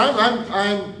 listen,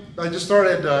 I just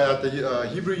started at the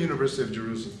Hebrew University of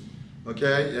Jerusalem,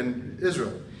 okay, in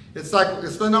Israel. It's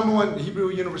the number 1 Hebrew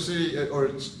university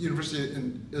or university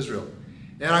in Israel,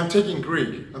 and I'm taking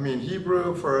Greek. I mean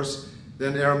Hebrew first,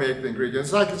 then Aramaic, then Greek.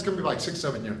 It's going to be like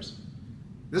 6-7 years.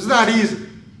 This is not easy,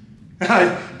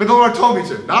 but the Lord told me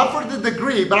to. Not for the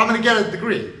degree, but I'm going to get a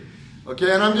degree,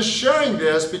 okay. And I'm just sharing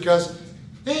this because,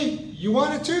 hey, you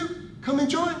wanted to come and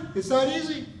join. It's not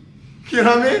easy. You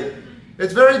know what I mean?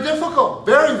 It's very difficult.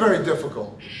 Very, very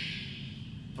difficult.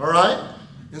 All right?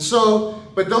 And so,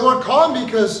 but the Lord called me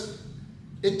because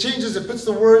it changes, it puts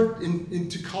the word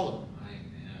into color.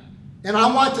 And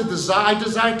I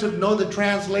desire to know the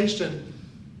translation,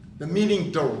 the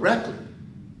meaning directly.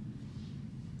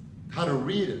 How to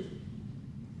read it.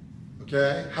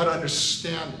 Okay? How to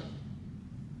understand it.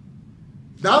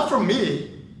 Not for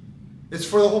me, it's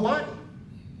for the whole body.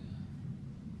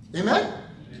 Amen?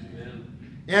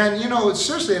 And, you know,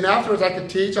 seriously, and afterwards I could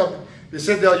teach. They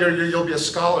said you'll be a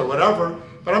scholar, whatever.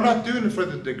 But I'm not doing it for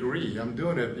the degree. I'm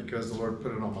doing it because the Lord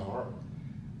put it on my heart.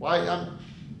 Why?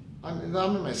 I'm in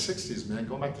my 60s, man.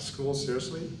 Going back to school,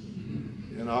 seriously?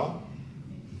 You know?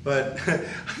 But, I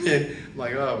mean, I'm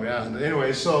like, oh, man.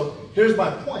 Anyway, so here's my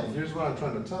point. Here's what I'm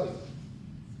trying to tell you.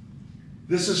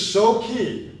 This is so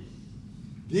key.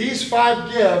 These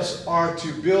 5 gifts are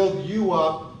to build you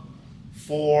up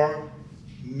for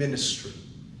ministry.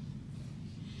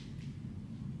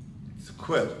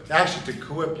 Actually, to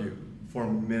equip you for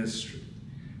ministry.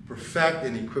 Perfect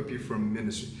and equip you for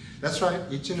ministry. That's right.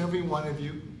 Each and every one of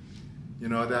you, you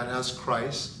know, that has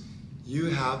Christ, you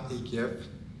have a gift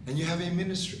and you have a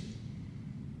ministry.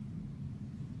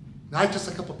 Not just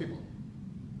a couple people.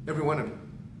 Every one of you.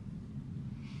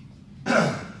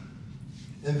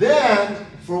 And then,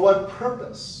 for what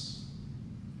purpose?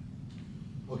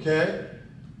 Okay?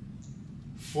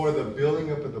 For the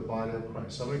building up of the body of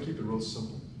Christ. So I'm going to keep it real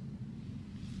simple.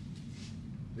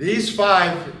 These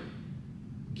 5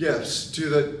 gifts to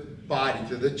the body,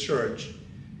 to the church,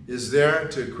 is there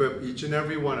to equip each and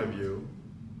every one of you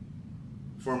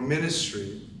for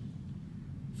ministry,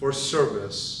 for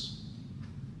service,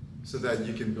 so that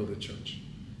you can build a church.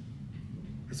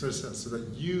 That's what it says, so that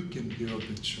you can build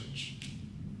the church.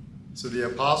 So the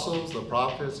apostles, the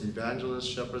prophets, evangelists,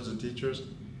 shepherds, and teachers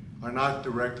are not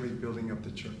directly building up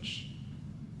the church.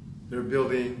 They're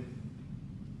building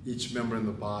each member in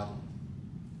the body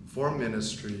for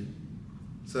ministry,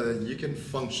 so that you can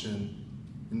function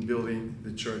in building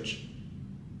the church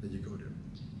that you go to.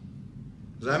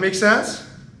 Does that make sense?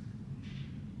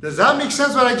 Does that make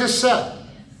sense what I just said?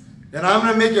 And I'm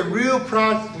going to make it real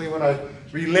practically when I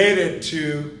relate it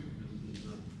to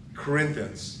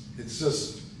Corinthians. It's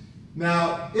just,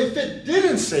 now, if it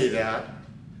didn't say that,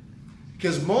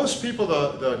 because most people,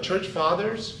 the church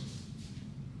fathers,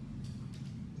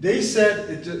 they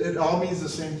said it all means the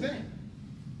same thing.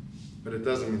 But it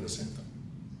doesn't mean the same thing.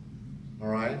 All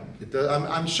right?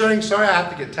 I'm sharing, sorry I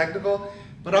have to get technical,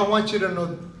 But I want you to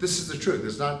know this is the truth.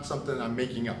 It's not something I'm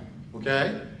making up,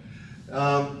 okay?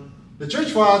 The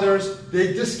church fathers,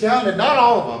 they discounted, not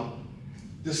all of them,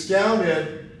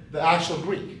 discounted the actual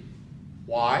Greek.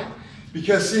 Why?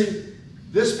 Because, see,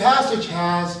 this passage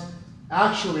has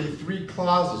actually 3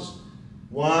 clauses.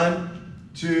 1,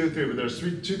 2, 3. But there's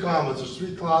 2 commas, there's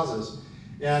 3 clauses.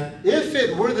 And if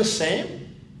it were the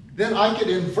same, then I could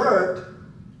invert,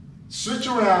 switch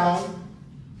around,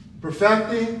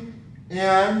 perfecting,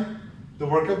 and the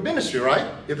work of ministry, right?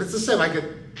 If it's the same, I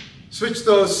could switch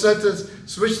those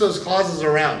clauses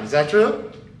around. Is that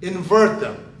true? Invert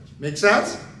them. Make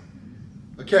sense?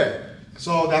 Okay,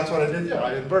 so that's what I did here.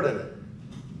 I inverted it.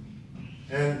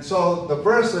 And so the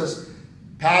verse is,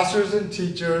 pastors and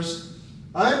teachers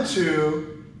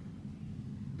unto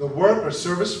the work or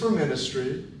service for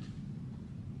ministry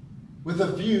with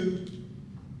a view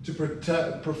to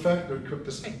perfect or equip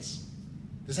the saints.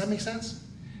 Does that make sense?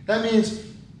 That means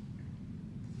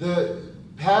the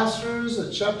pastors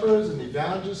and shepherds and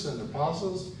evangelists and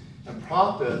apostles and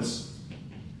prophets,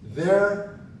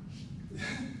 they're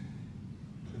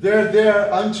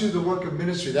there unto the work of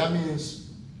ministry. That means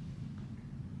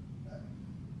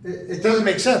it doesn't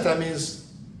make sense. That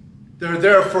means they're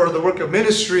there for the work of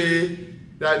ministry.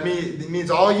 That means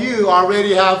all you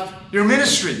already have your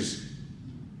ministries.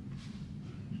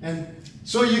 And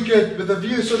so you could, with a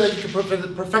view so that you can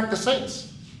perfect the saints.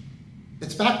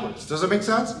 It's backwards. Does it make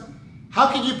sense?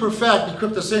 How can you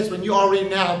equip the saints when you already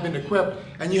now have been equipped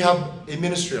and you have a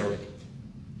ministry already?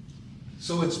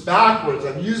 So it's backwards.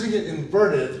 I'm using it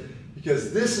inverted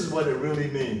because this is what it really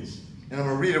means. And I'm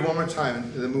going to read it one more time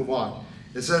and then move on.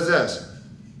 It says this: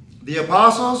 the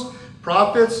apostles,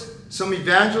 prophets, some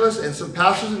evangelists, and some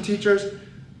pastors and teachers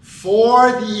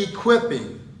for the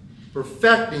equipping,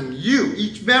 perfecting you,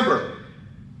 each member,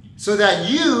 so that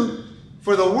you,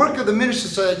 for the work of the ministry,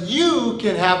 so that you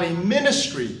can have a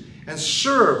ministry and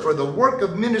serve for the work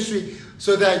of ministry,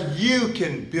 so that you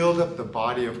can build up the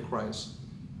body of Christ.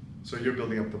 So you're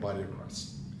building up the body of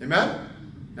Christ. Amen?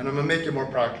 And I'm going to make it more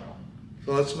practical.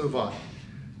 So let's move on.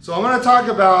 So I'm going to talk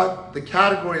about the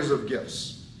categories of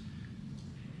gifts.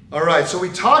 All right, so we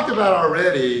talked about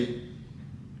already,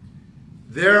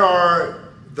 there are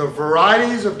the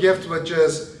varieties of gifts, which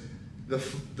is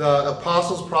the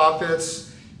apostles,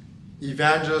 prophets,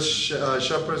 evangelists,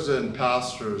 shepherds, and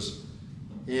pastors.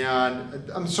 And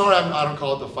I'm sorry I don't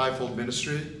call it the fivefold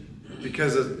ministry,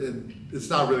 because it's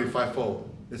not really fivefold.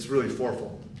 It's really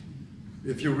fourfold,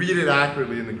 if you read it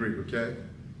accurately in the Greek, okay?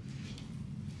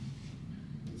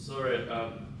 Sorry,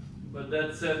 but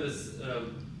that sentence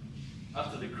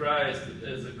after the Christ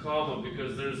is a comma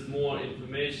because there's more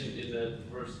information in that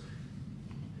verse.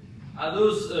 Are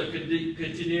those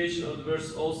continuation of the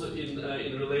verse also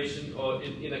in relation or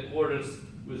in accordance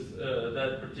with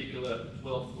that particular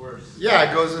 12th verse? Yeah,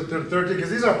 it goes into 13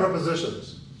 because these are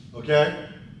prepositions, okay?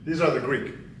 These are the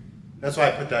Greek. That's why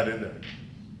I put that in there.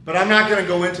 But I'm not going to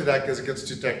go into that because it gets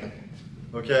too technical,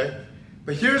 okay?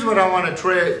 But here's what I want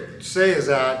to say is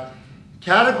that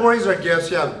categories are gifts.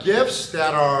 You have gifts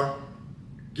that are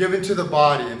given to the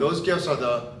body, and those gifts are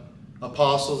the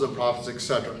apostles and prophets,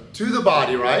 etc. To the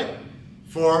body, right?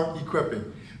 For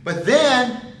equipping. But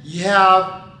then you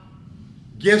have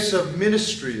gifts of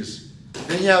ministries.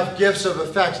 Then you have gifts of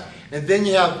effects. And then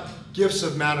you have gifts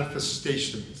of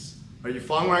manifestations. Are you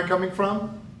following where I'm coming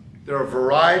from? There are a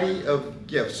variety of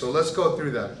gifts. So let's go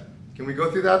through that. Can we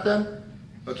go through that then?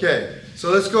 Okay.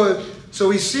 So let's go. So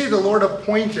we see the Lord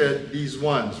appointed these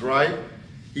ones, right?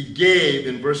 He gave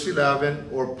in verse 11,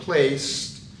 or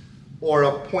placed, or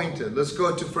appointed. Let's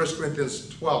go to 1 Corinthians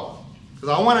 12. Because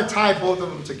I want to tie both of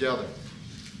them together.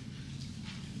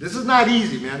 This is not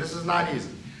easy, man. This is not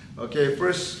easy. Okay,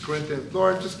 1 Corinthians.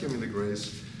 Lord, just give me the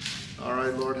grace. All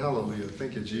right, Lord, hallelujah.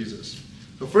 Thank you, Jesus.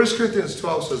 So 1 Corinthians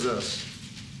 12 says this.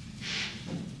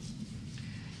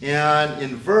 And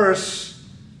in 1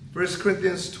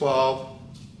 Corinthians 12,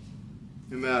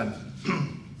 amen.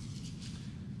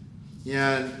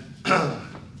 And, man,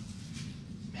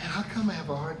 how come I have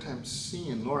a hard time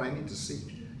seeing? Lord, I need to see.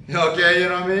 Okay, you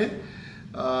know what I mean?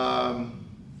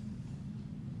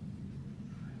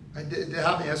 It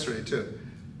happened yesterday too.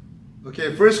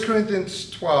 Okay, 1 Corinthians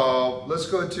 12, let's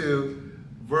go to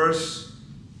verse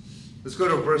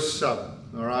 7,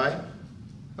 all right?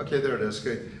 Okay, there it is,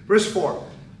 okay. Verse 4.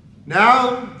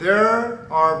 Now there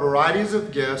are varieties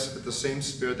of gifts, but the same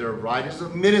Spirit. There are varieties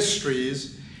of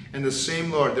ministries, and the same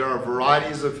Lord. There are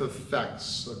varieties of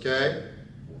effects, okay?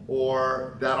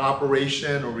 Or that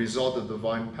operation or result of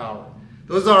divine power.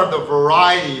 Those are the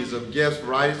varieties of gifts,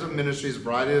 varieties of ministries,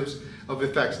 varieties of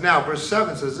effects. Now, verse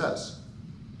 7 says this.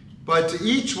 But to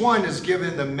each one is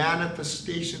given the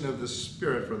manifestation of the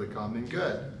Spirit for the common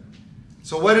good.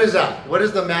 So what is that? What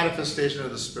is the manifestation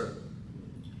of the Spirit?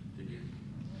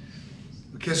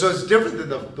 Okay, so it's different than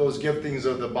those giftings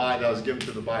of the body that was given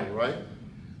to the body, right?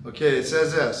 Okay, it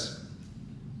says this.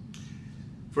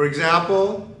 For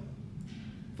example,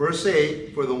 verse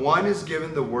 8, for the one is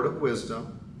given the word of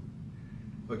wisdom.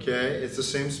 Okay, it's the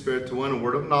same Spirit. To one, a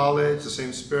word of knowledge, the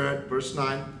same Spirit. Verse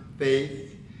 9, faith.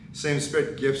 Same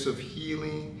Spirit, gifts of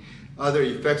healing, other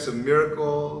effects of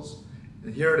miracles.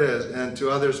 And here it is. And to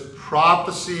others,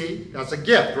 prophecy. That's a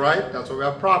gift, right? That's why we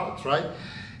have prophets, right?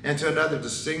 And to another,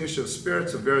 distinguish of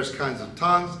spirits of various kinds of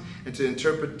tongues, and to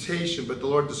interpretation, but the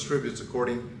Lord distributes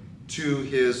according to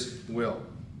his will.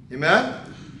 Amen?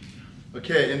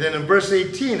 Okay, and then in verse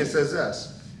 18 it says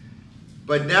this.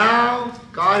 But now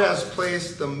God has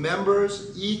placed the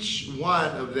members, each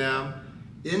one of them,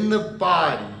 in the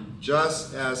body,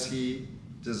 just as he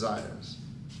desires.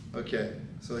 Okay,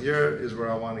 so here is where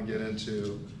I want to get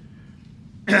into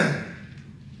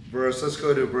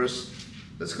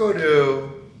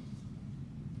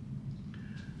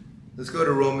let's go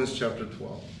to Romans chapter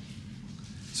 12.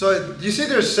 So you see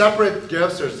there's separate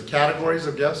gifts, there's the categories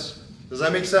of gifts. Does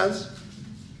that make sense?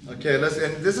 Okay, and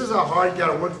this is how hard you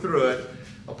got to work through it.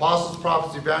 Apostles,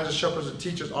 prophets, evangelists, shepherds, and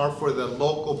teachers are for the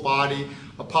local body.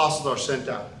 Apostles are sent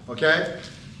out, okay?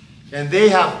 And they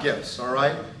have gifts, all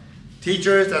right?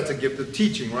 Teachers, that's a gift of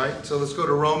teaching, right? So let's go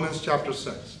to Romans chapter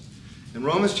 6. In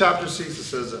Romans chapter 6, it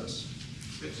says this.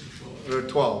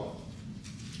 12.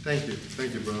 Thank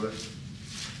you, brother.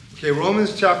 Okay,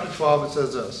 Romans chapter 12, it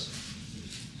says this.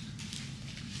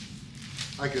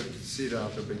 I could see that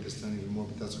out there, break this down even more,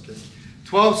 but that's okay.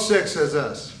 12:6 says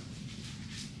this.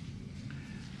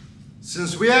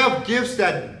 Since we have gifts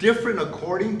that differ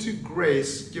according to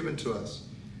grace given to us,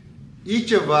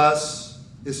 each of us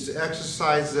is to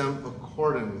exercise them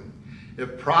accordingly.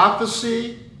 If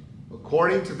prophecy,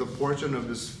 according to the portion of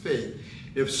his faith.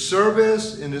 If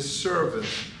service, in his service.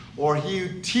 Or he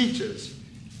who teaches,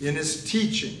 in his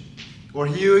teaching. Or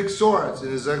he who exhorts,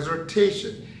 in his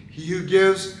exhortation. He who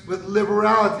gives with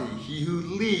liberality. He who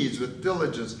leads with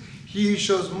diligence. He who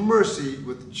shows mercy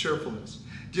with cheerfulness.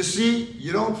 Do you see,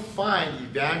 you don't find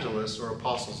evangelists or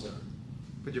apostles there.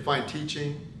 But you find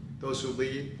teaching, those who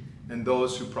lead, and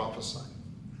those who prophesy.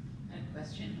 I have a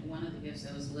question. One of the gifts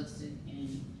that was listed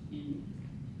in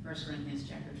 1 Corinthians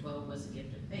chapter 12 was the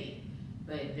gift of faith.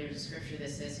 But there's a scripture that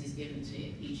says he's given to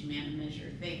each man a measure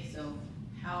of faith. So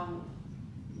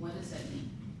what does that mean?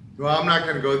 Well, I'm not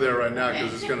going to go there right now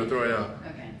because it's going to throw you out.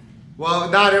 Okay. Well,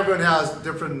 not everyone has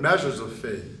different measures of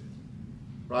faith,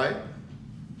 right?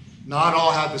 Not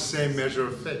all have the same measure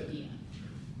of faith,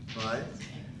 right?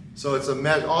 So it's a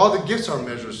measure. All the gifts are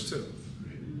measures too.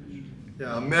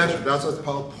 Yeah, a measure. That's what's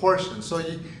called portion. So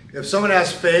if someone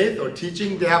has faith or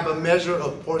teaching, they have a measure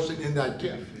of portion in that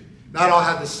gift. Not all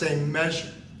have the same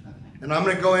measure. And I'm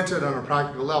going to go into it on a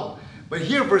practical level. But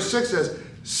here, verse 6 says,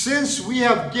 since we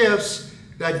have gifts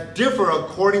that differ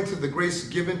according to the grace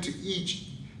given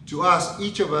to us,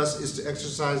 each of us is to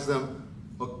exercise them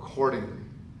accordingly.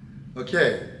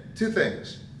 Okay, two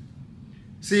things.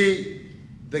 See,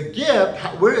 the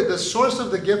gift, the source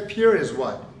of the gift here is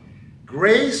what?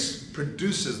 Grace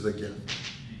produces the gift.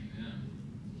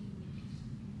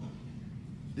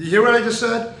 Do you hear what I just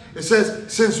said? It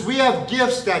says, since we have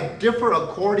gifts that differ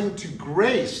according to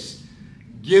grace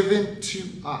given to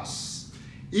us,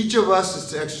 each of us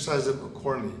is to exercise them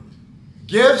accordingly.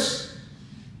 Gifts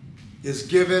is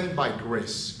given by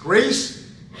grace.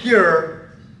 Grace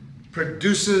here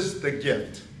produces the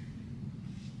gift.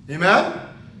 Amen?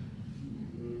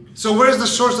 So where's the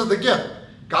source of the gift?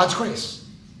 God's grace.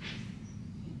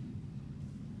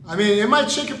 I mean, it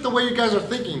might shake up the way you guys are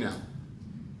thinking now.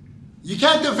 You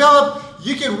can't develop,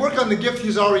 you can work on the gift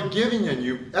he's already giving you and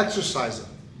you exercise it.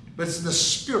 But it's the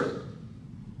Spirit.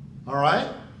 All right?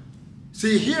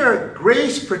 See here,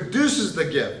 grace produces the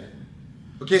gift.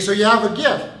 Okay, so you have a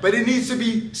gift, but it needs to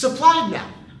be supplied now.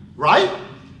 Right?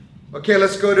 Okay,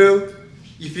 let's go to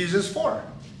Ephesians 4.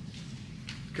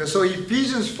 Okay, so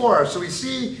Ephesians 4. So we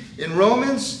see in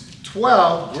Romans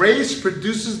 12, grace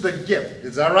produces the gift.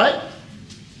 Is that right?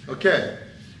 Okay.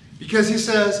 Because he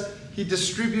says he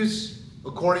distributes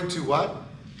according to what?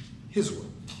 His will.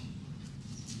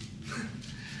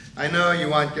 I know you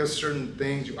want to get certain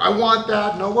things. I want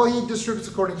that. No, well, he distributes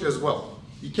according to his will.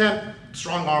 You can't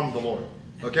strong arm the Lord.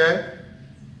 Okay?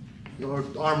 Or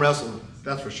arm wrestle,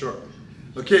 that's for sure.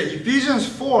 Okay, Ephesians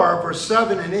 4, verse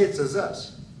 7 and 8 says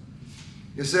this.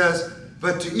 It says,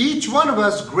 but to each one of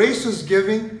us grace was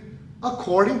given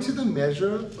according to the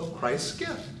measure of Christ's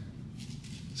gift.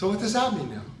 So what does that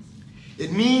mean now?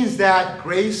 It means that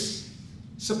grace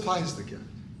supplies the gift.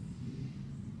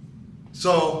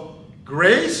 So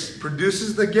grace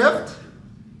produces the gift,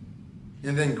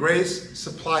 and then grace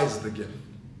supplies the gift.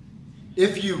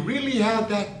 If you really have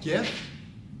that gift,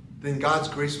 then God's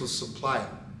grace will supply it.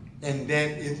 And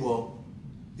then it will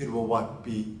what?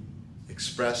 Be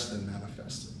expressed and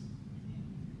manifested.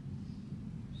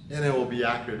 And it will be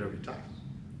accurate every time.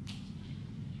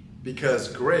 Because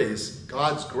grace,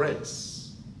 God's grace,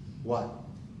 what?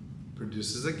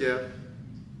 Produces a gift.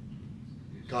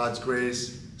 God's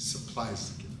grace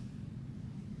supplies the gift.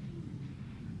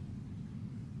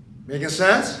 Making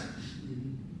sense?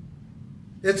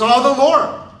 It's all the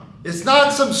Lord. It's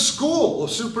not some school of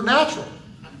supernatural.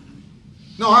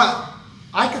 No,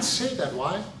 I could say that.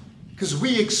 Why? Because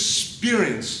we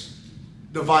experience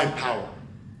divine power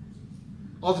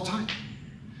all the time.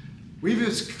 We've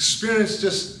experienced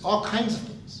just all kinds of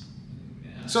things.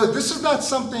 So this is not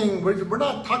something, we're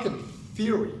not talking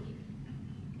theory.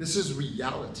 This is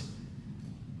reality.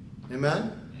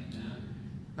 Amen?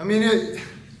 I mean,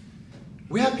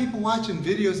 we have people watching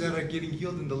videos that are getting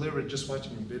healed and delivered just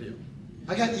watching the video.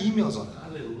 I got emails on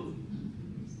that.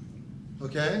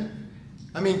 Okay?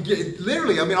 I mean,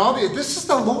 literally, this is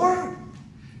the Lord.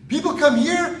 People come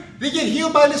here, they get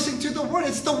healed by listening to the Word.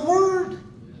 It's the Word.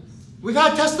 We've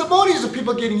had testimonies of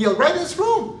people getting healed right in this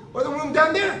room or the room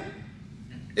down there.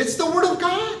 It's the Word of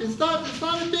God. It's not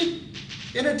a big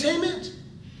entertainment.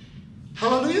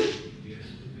 Hallelujah.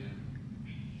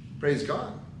 Praise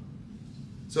God.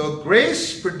 So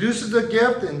grace produces the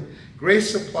gift and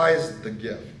grace supplies the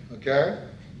gift. Okay?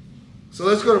 So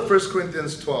let's go to 1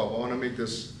 Corinthians 12. I want to make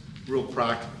this real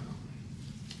practical.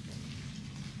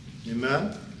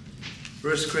 Amen?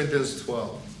 1 Corinthians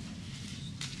 12.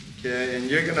 Okay, and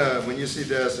you're going to, when you see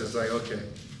this, it's like, okay,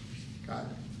 got it.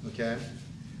 Okay?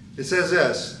 It says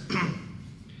this.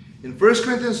 In 1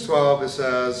 Corinthians 12, it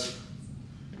says,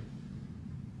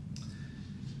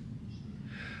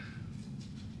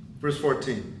 verse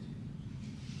 14.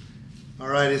 All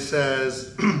right, it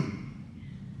says,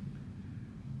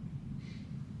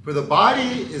 for the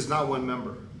body is not one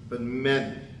member, but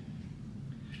many.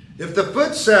 If the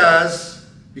foot says,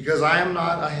 because I am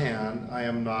not a hand, I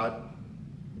am not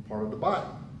a part of the body,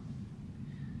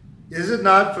 is it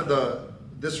not for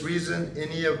this reason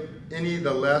any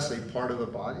the less a part of the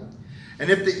body? And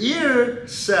if the ear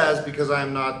says, because I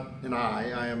am not an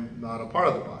eye, I am not a part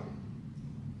of the body,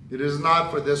 it is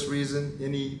not for this reason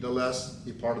any the less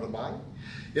a part of the body?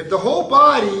 If the whole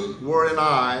body were an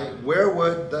eye, where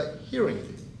would the hearing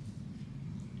be?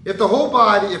 If the whole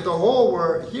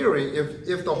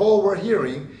were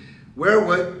hearing, where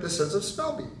would the sense of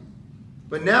smell be?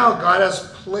 But now God has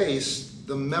placed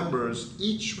the members,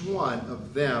 each one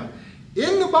of them,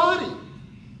 in the body,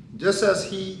 just as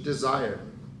He desired.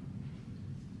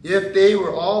 If they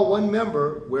were all one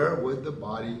member, where would the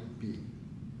body be?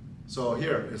 So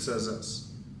here it says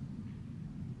this.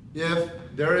 If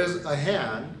there is a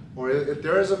hand, or if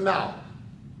there is a mouth,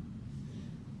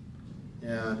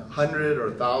 and 100 or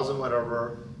 1,000,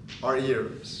 whatever, are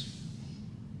ears,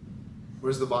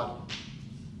 where's the body?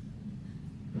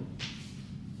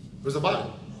 Where's the body?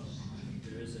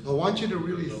 I want you to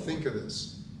really think of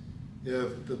this.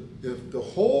 If the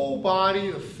whole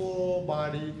body, the full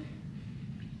body,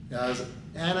 as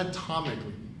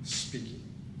anatomically speaking,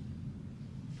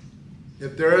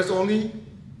 if there is only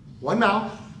one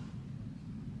mouth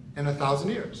and 1,000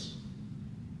 ears,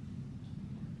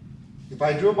 if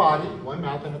I drew a body, one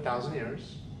mouth and 1,000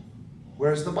 ears,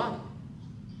 where's the body?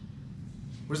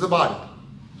 Where's the body?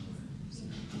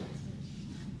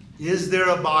 Is there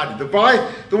a body? The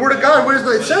Word of God,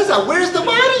 it says that. Where's the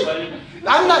body?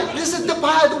 This is the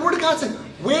body. The Word of God says,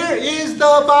 where is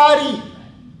the body?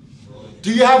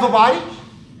 Do you have a body?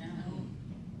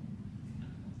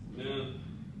 No.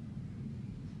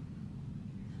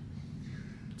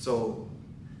 So,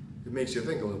 it makes you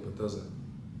think a little bit, doesn't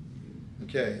it?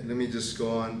 Okay, let me just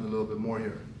go on a little bit more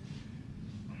here.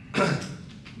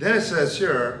 Then it says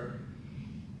here,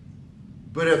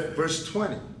 but if, verse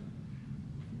 20,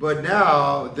 but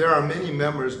now there are many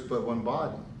members but one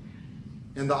body.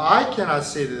 And the eye cannot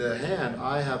say to the hand,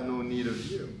 I have no need of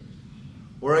you.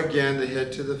 Or again, the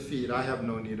head to the feet, I have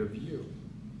no need of you.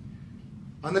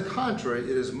 On the contrary,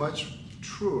 it is much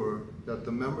truer that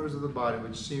the members of the body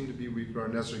which seem to be weaker are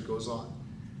necessary. Goes on.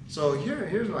 So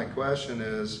here's my question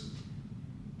is,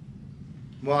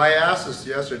 well, I asked this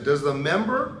yesterday, does the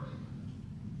member,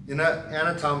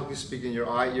 anatomically speaking, your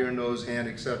eye, ear, nose, hand,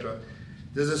 etc.,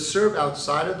 does it serve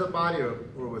outside of the body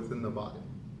or within the body?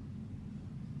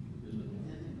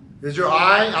 Is your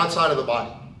eye outside of the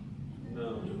body?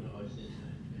 No.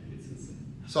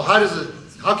 So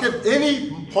how can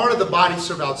any part of the body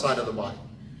serve outside of the body?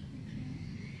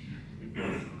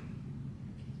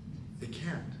 It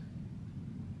can't.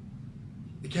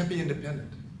 It can't be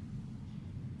independent.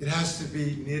 It has to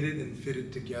be knitted and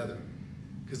fitted together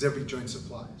because every joint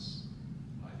supplies.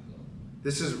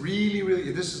 This is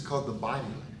this is called the body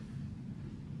life.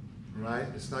 Right?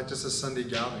 It's not just a Sunday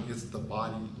gathering, it's the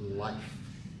body life.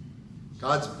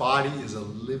 God's body is a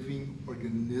living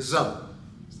organism.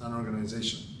 It's not an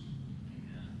organization.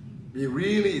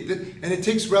 And it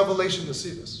takes revelation to see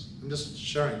this. I'm just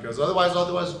sharing, because otherwise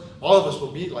all of us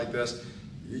will meet like this.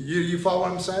 You follow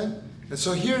what I'm saying? And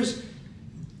so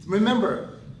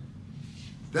remember,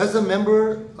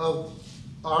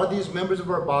 are these members of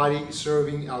our body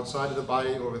serving outside of the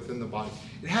body or within the body?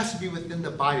 It has to be within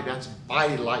the body. That's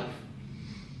body life.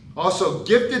 Also,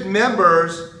 gifted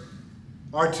members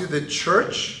are to the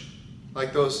church,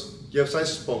 like those gifts I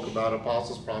spoke about,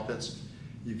 apostles, prophets,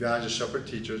 evangelists, shepherd,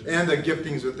 teachers, and the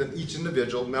giftings within each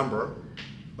individual member.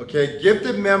 Okay,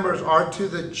 gifted members are to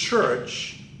the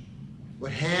church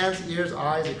what hands, ears,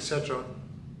 eyes, etc.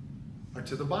 are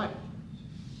to the body.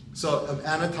 So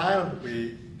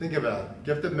anatomically, think about it.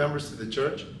 Gifted members to the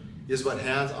church is what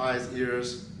hands, eyes,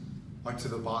 ears are to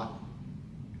the body.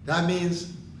 That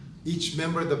means each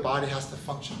member of the body has to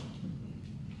function.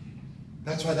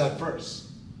 That's why that verse.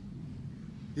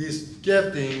 These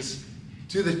giftings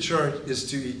to the church is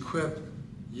to equip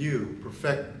you,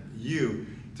 perfect you,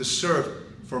 to serve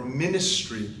for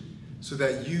ministry so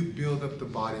that you build up the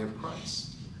body of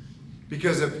Christ.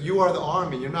 Because if you are the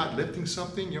arm and you're not lifting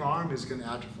something, your arm is going to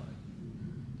atrophy.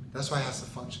 That's why it has to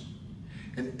function.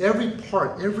 And every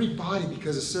part, every body,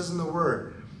 because it says in the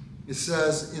Word, it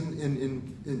says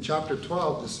in chapter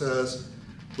 12, it says,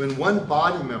 when one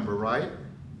body member, right?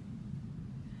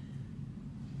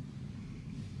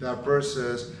 That verse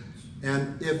says,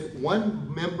 and if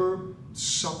one member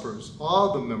suffers,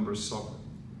 all the members suffer.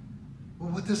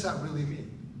 Well, what does that really mean?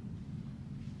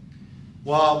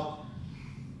 Well,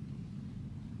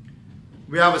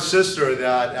 we have a sister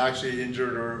that actually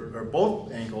injured her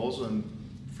both ankles and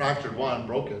fractured one,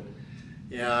 broke it.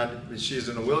 And she's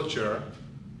in a wheelchair.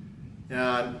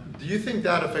 And do you think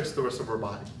that affects the rest of her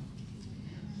body?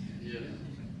 Yeah.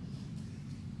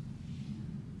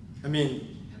 I mean,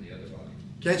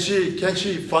 can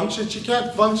she function? She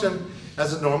can't function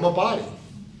as a normal body,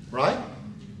 right?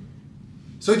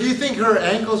 So do you think her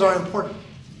ankles are important?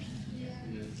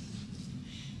 Yes.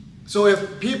 So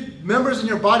if members in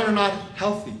your body are not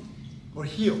healthy or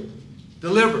healed,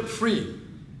 delivered, free,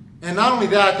 and not only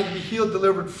that, they can be healed,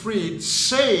 delivered, freed,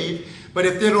 saved, but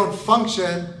if they don't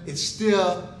function, it's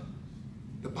still,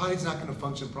 the body's not going to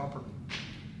function properly.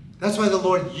 That's why the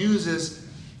Lord uses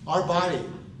our body,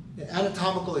 an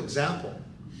anatomical example,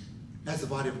 as the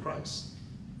body of Christ.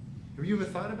 Have you ever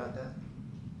thought about that?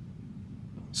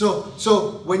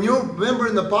 So when your member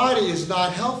in the body is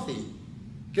not healthy,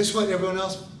 guess what? Everyone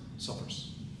else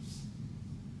suffers.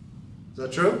 Is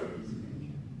that true?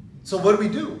 So what do we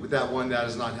do with that one that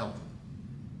is not healthy?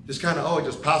 Just kind of,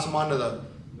 just pass them on to the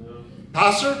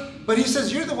pastor? But he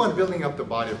says, you're the one building up the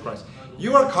body of Christ.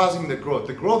 You are causing the growth.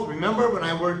 The growth, remember when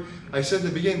I said in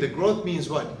the beginning, the growth means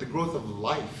what? The growth of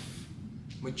life,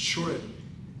 maturity.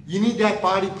 You need that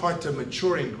body part to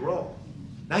mature and grow.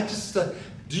 Not just,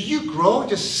 do you grow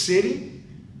just sitting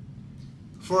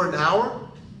for an hour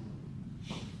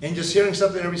and just hearing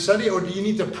something every Sunday, or do you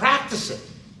need to practice it?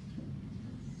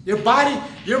 Your body,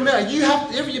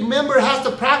 every member has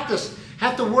to practice,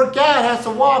 have to work out, has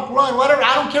to walk, run, whatever.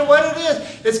 I don't care what it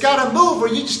is. It's got to move or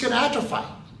you're just going to atrophy.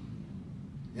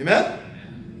 Amen?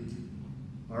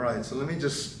 All right, so let me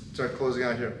just start closing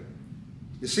out here.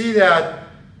 You see that,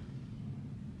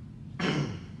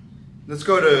 let's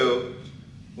go to,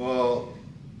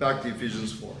 back to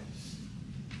Ephesians 4.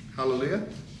 Hallelujah.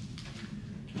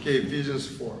 Okay, Ephesians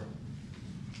 4.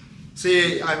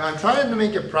 See, I'm trying to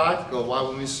make it practical while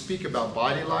when we speak about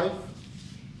body life.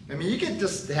 I mean, you can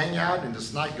just hang out and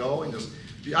just not go and just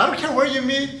I don't care where you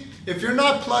meet. If you're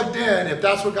not plugged in, if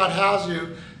that's where God has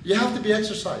you, you have to be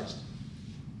exercised.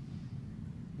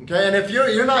 Okay, and if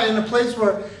you're not in a place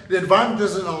where the environment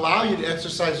doesn't allow you to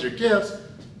exercise your gifts,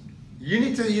 you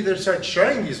need to either start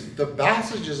sharing the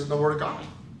passages in the Word of God.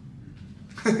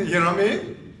 You know what I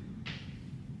mean?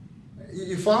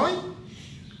 You following?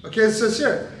 Okay, it says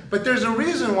here, but there's a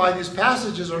reason why these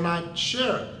passages are not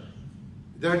shared.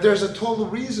 There's a total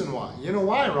reason why. You know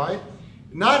why, right?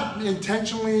 Not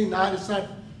intentionally,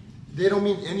 they don't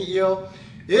mean any ill.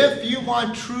 If you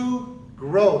want true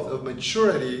growth of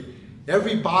maturity,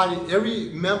 every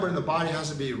member in the body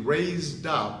has to be raised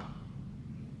up,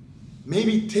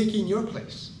 maybe taking your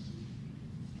place.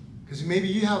 Because maybe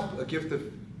you have a gift of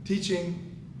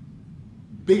teaching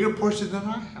bigger portion than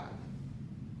I have.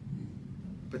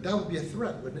 But that would be a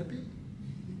threat, wouldn't it be?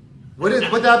 Would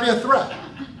that be a threat?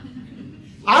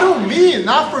 I don't mean,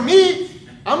 not for me.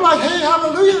 I'm like, hey,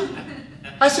 hallelujah.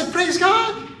 I said, praise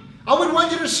God. I would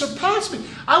want you to surpass me.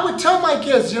 I would tell my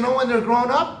kids, you know, when they're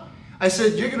grown up, I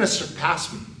said, you're going to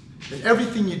surpass me in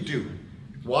everything you do.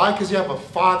 Why? Because you have a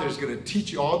father who's going to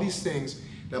teach you all these things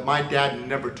that my dad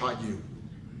never taught you.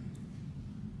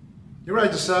 You know what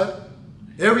I just said?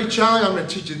 Every challenge, I'm going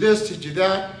to teach you this, teach you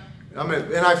that.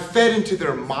 And I fed into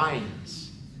their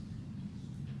minds.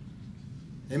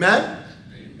 Amen?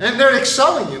 And they're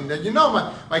excelling. And you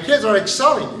know, my kids are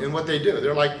excelling in what they do.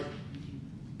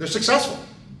 They're successful.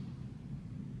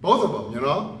 Both of them, you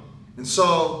know? And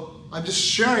so I'm just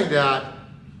sharing that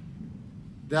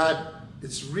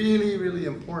it's really, really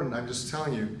important. I'm just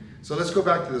telling you. So let's go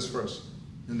back to this first,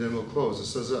 and then we'll close. It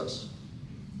says this.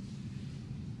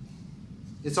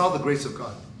 It's all the grace of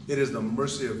God. It is the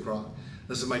mercy of God.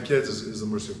 Listen, my kids is the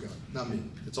mercy of God, not me.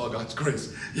 It's all God's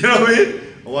grace. You know what I mean?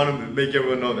 I want to make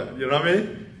everyone know that. You know what I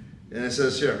mean? And it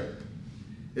says here.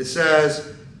 It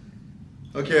says,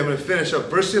 okay, I'm going to finish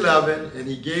up. Verse 11, and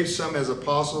he gave some as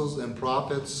apostles and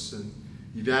prophets and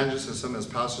evangelists and some as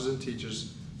pastors and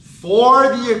teachers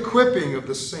for the equipping of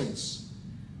the saints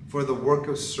for the work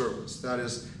of service. That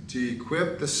is, to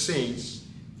equip the saints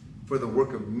for the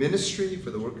work of ministry,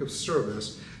 for the work of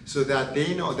service, so that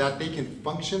they know that they can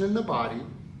function in the body,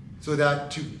 so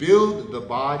that to build the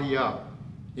body up.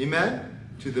 Amen?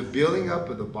 To the building up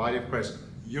of the body of Christ.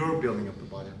 You're building up the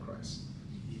body of Christ.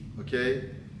 Okay?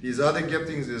 These other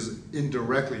giftings is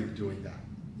indirectly doing that.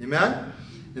 Amen?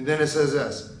 And then it says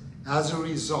this, as a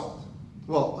result,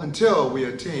 well, until we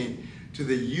attain to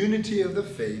the unity of the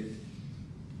faith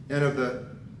and of the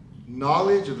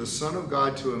knowledge of the Son of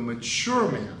God, to a mature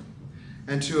man,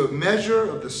 and to a measure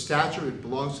of the stature that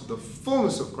belongs to the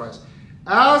fullness of Christ.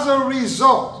 As a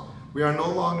result, we are no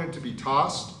longer to be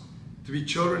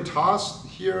children tossed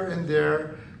here and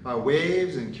there by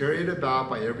waves and carried about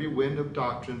by every wind of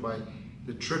doctrine, by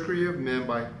the trickery of men,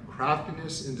 by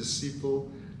craftiness and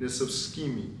deceitfulness of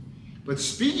scheming. But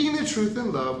speaking the truth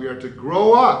in love, we are to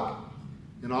grow up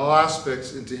in all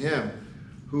aspects into him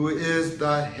who is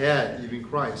the head, even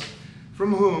Christ,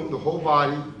 from whom the whole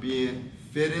body, being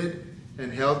fitted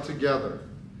and held together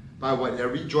by what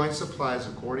every joint supplies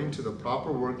according to the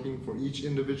proper working for each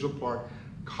individual part,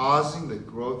 causing the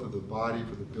growth of the body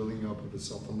for the building up of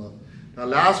itself in love. Now,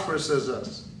 last verse says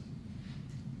this.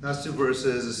 Last two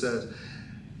verses, it says,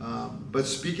 but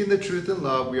speaking the truth in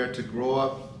love, we are to grow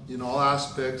up in all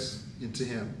aspects into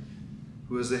him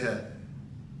who is the head.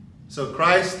 So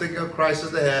Christ, think of Christ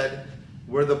as the head.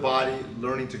 We're the body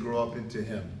learning to grow up into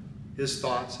him. His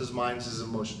thoughts, his minds, his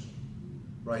emotions,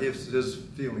 right? His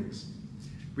feelings.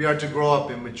 We are to grow up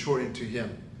and mature into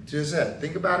him, to his head.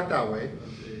 Think about it that way.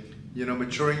 You know,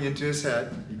 maturing into his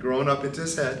head, growing up into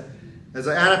his head, as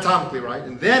anatomically, right?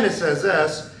 And then it says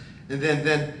this, and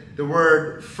then the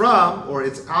word from, or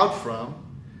it's out from.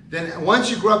 Then once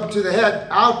you grow up into the head,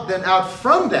 out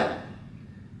from that.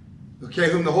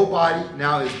 Okay, whom the whole body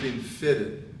now is being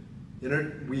fitted.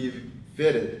 We've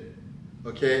fitted.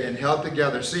 Okay, and held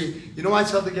together. See, you know why it's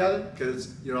held together?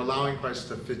 Because you're allowing Christ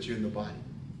to fit you in the body.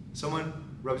 Someone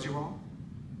rubs you wrong?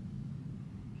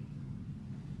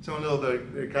 Someone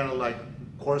they're kind of like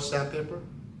coarse sandpaper?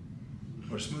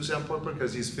 Or smooth sandpaper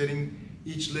because he's fitting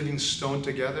each living stone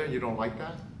together and you don't like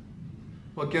that?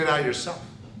 Well, get out yourself.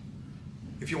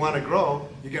 If you want to grow,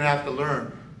 you're going to have to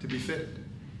learn to be fitted.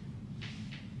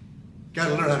 Got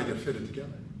to learn how to get fitted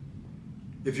together.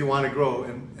 If you want to grow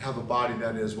and have a body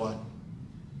that is what?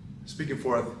 Speaking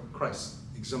forth Christ,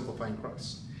 exemplifying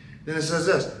Christ. Then it says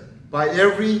this, by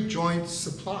every joint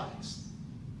supplies.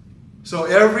 So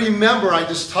every member I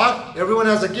just taught, everyone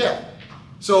has a gift.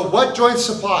 So what joint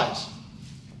supplies?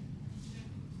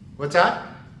 What's that?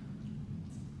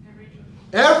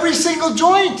 Every single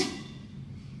joint.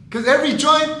 Because every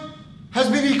joint has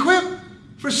been equipped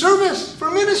for service, for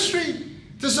ministry,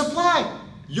 to supply.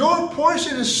 Your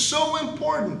portion is so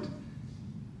important.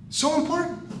 So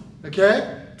important.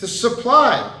 Okay? To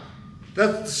supply.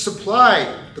 That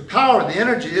supply, the power, the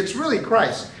energy, it's really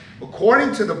Christ.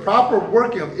 According to the proper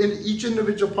working of each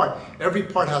individual part. Every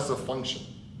part has a function.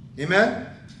 Amen?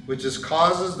 Which is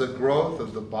causes the growth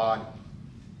of the body.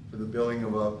 For the building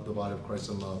of the body of Christ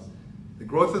in love. The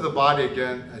growth of the body,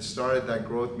 again, I started that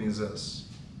growth means this.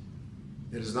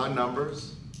 It is not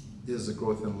numbers. It is the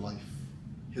growth in life.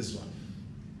 His life.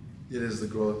 It is the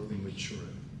growth in maturity.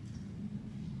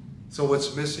 So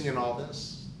what's missing in all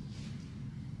this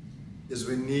is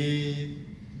we need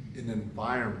an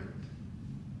environment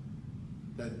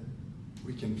that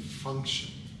we can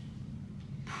function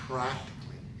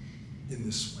practically in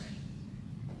this way.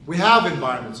 We have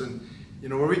environments, and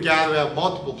where we gather, we have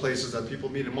multiple places that people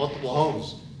meet in multiple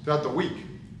homes throughout the week.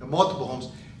 In multiple homes,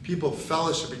 people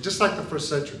fellowshipping, just like the first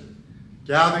century,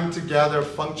 gathering together,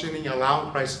 functioning,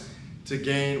 allowing Christ to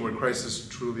gain where Christ is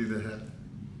truly the head.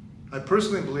 I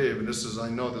personally believe, and I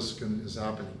know this is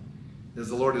happening, is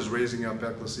the Lord is raising up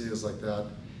ecclesias like that,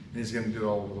 and He's going to do it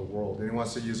all over the world. And He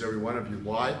wants to use every one of you.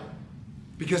 Why?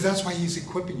 Because that's why He's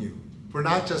equipping you for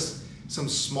not just some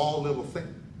small little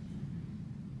thing.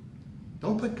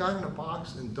 Don't put God in a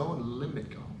box and don't limit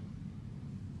God.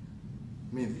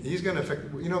 I mean, He's going to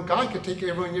affect, God could take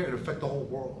everyone here and affect the whole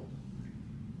world.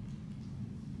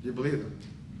 Do you believe that?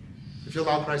 If you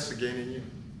allow Christ to gain in you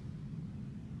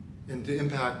and to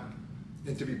impact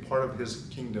and to be part of His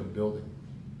kingdom building.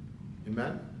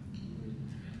 Amen?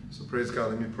 So praise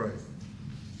God. Let me pray.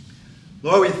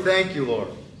 Lord, we thank you, Lord.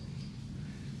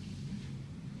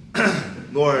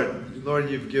 Lord,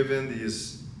 you've given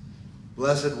these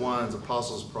blessed ones,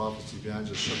 apostles, prophets,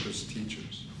 evangelists, shepherds,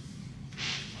 teachers,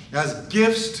 as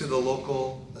gifts to the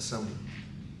local assembly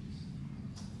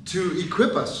to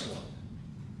equip us, Lord,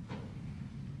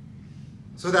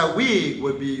 so that we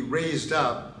would be raised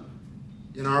up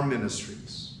in our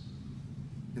ministries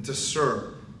and to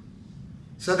serve,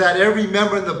 so that every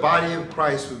member in the body of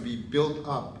Christ would be built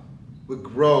up, would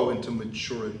grow into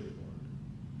maturity.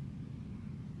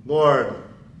 Lord,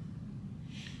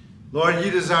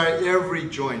 you desire every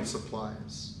joint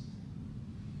supplies.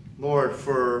 Lord,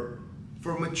 for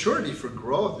maturity, for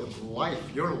growth of life,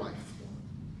 your life, Lord.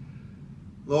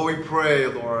 Lord, we pray,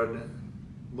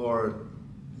 Lord,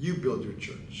 you build your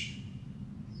church,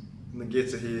 and the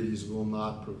gates of Hades will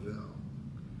not prevail.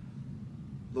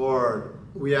 Lord,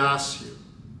 we ask you,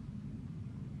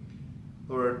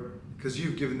 Lord, because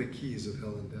you've given the keys of hell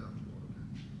and death,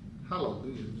 Lord.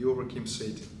 Hallelujah. You overcame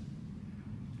Satan.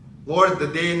 Lord, the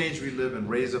day and age we live in,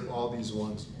 raise up all these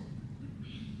ones, Lord.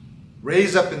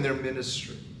 Raise up in their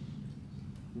ministry,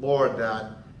 Lord,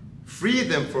 that free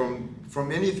them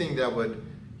from anything that would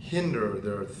hinder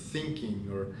their thinking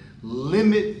or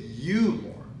limit you,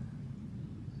 Lord.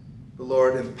 But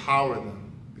Lord, empower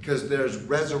them, because there's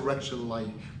resurrection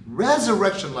life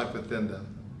within them.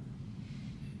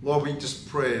 Lord, we just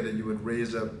pray that you would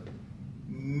raise up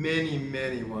many,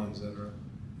 many ones that are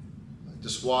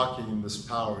just walking in this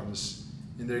power,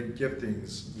 in their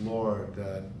giftings, Lord,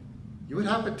 that you would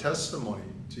have a testimony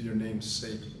to your name's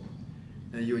sake, Lord,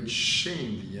 and you would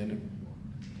shame the enemy,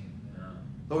 Lord.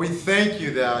 Lord, we thank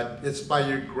you that it's by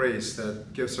your grace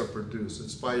that gifts are produced.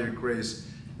 It's by your grace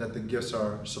that the gifts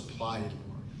are supplied,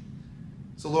 Lord.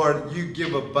 So, Lord, you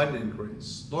give abundant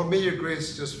grace. Lord, may your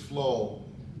grace just flow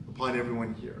upon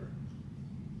everyone here.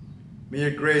 May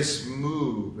your grace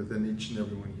move within each and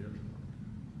every one here.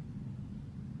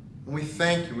 And we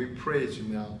thank you, we praise you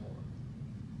now, Lord.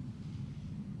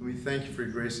 And we thank you for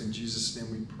your grace. In Jesus'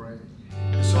 name we pray.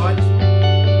 And so I